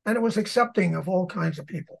 and it was accepting of all kinds of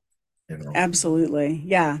people. You know, Absolutely.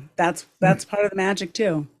 Yeah. That's part of the magic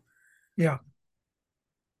too. yeah.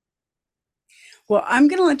 Well, I'm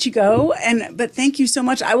going to let you go, but thank you so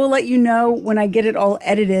much. I will let you know when I get it all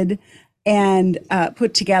edited and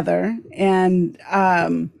put together, and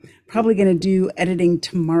probably going to do editing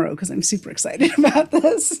tomorrow because I'm super excited about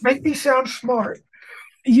this. Make me sound smart.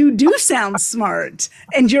 You do sound smart,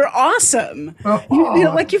 and you're awesome. Oh,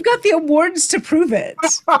 Like you've got the awards to prove it.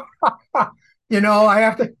 I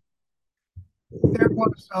have to. There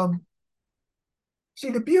was see,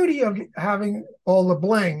 the beauty of having all the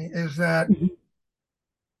bling is that Mhm.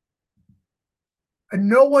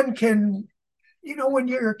 no one can when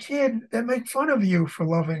you're a kid, they make fun of you for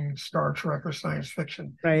loving Star Trek or science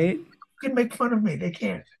fiction. Right. You can make fun of me. They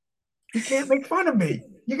can't. You can't make fun of me.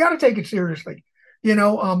 You got to take it seriously.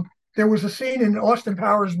 There was a scene in Austin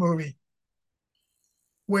Powers movie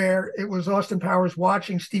where it was Austin Powers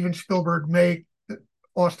watching Steven Spielberg make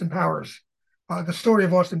Austin Powers, the story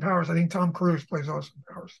of Austin Powers. I think Tom Cruise plays Austin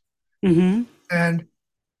Powers. Mm-hmm. And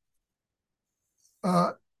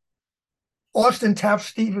Austin taps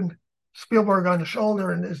Steven Spielberg on the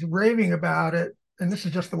shoulder and is raving about it. And this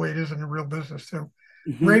is just the way it is in the real business too.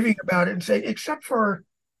 Mm-hmm. Raving about it and say, except for,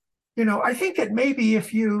 I think that maybe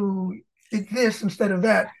if you did this instead of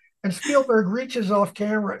that. And Spielberg reaches off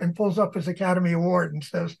camera and pulls up his Academy Award and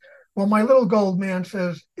says, well, my little gold man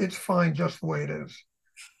says it's fine just the way it is.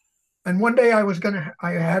 And one day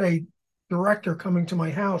I had a director coming to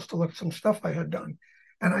my house to look at some stuff I had done.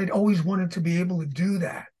 And I'd always wanted to be able to do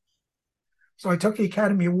that. So I took the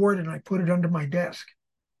Academy Award and I put it under my desk.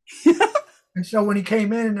 And so when he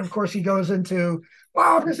came in, of course, he goes into,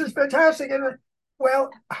 wow, this is fantastic. And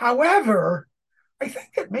however, I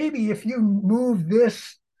think that maybe if you move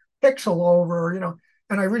this pixel over,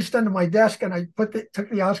 and I reached under my desk and I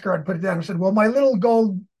took the Oscar and put it down and said, well, my little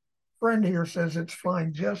gold friend here says it's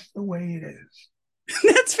fine just the way it is.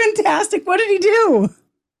 That's fantastic. What did he do?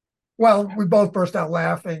 Well, we both burst out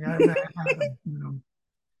laughing. That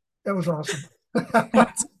was awesome.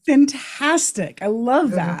 That's fantastic. I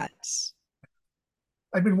love that.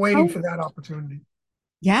 I've been waiting for that opportunity.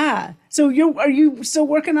 Yeah. So are you still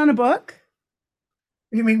working on a book?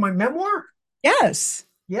 You mean my memoir? Yes.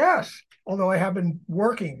 Yes. Although I have been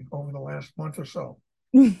working over the last month or so.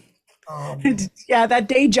 Yeah, that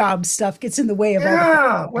day job stuff gets in the way of all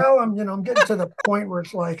that. Well, I'm getting to the point where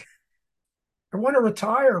it's like I want to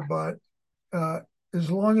retire, but as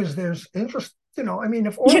long as there's interest, if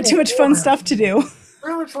you get too much fun stuff to do.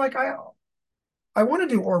 Well, it's like I want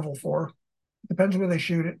to do Orville 4. Depends where they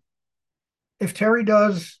shoot it. If Terry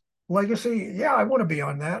does Legacy, yeah, I want to be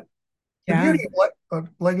on that. The beauty of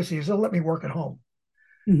Legacy is they'll let me work at home.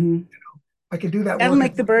 Mm-hmm. I could do that. That'll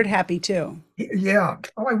make the bird happy too. Yeah.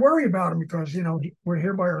 Oh, I worry about him because we're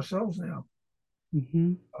here by ourselves now.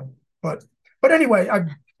 Mm-hmm. But anyway, I've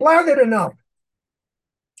blathered enough.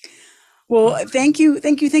 Well, thank you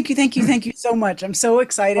so much. I'm so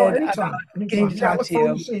excited about getting to talk to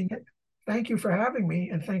you. Seeing it. Thank you for having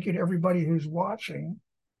me, and thank you to everybody who's watching.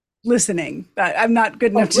 Listening. I'm not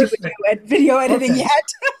good enough to do video editing yet.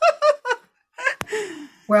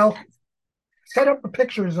 Well, set up the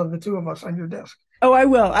pictures of the two of us on your desk. Oh, I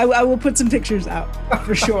will. I will put some pictures out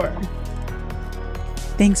for sure.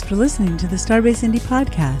 Thanks for listening to the Starbase Indie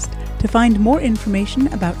Podcast. To find more information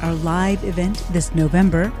about our live event this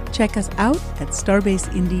November, check us out at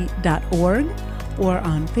starbaseindy.org or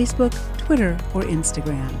on Facebook, Twitter, or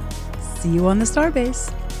Instagram. See you on the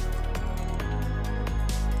Starbase.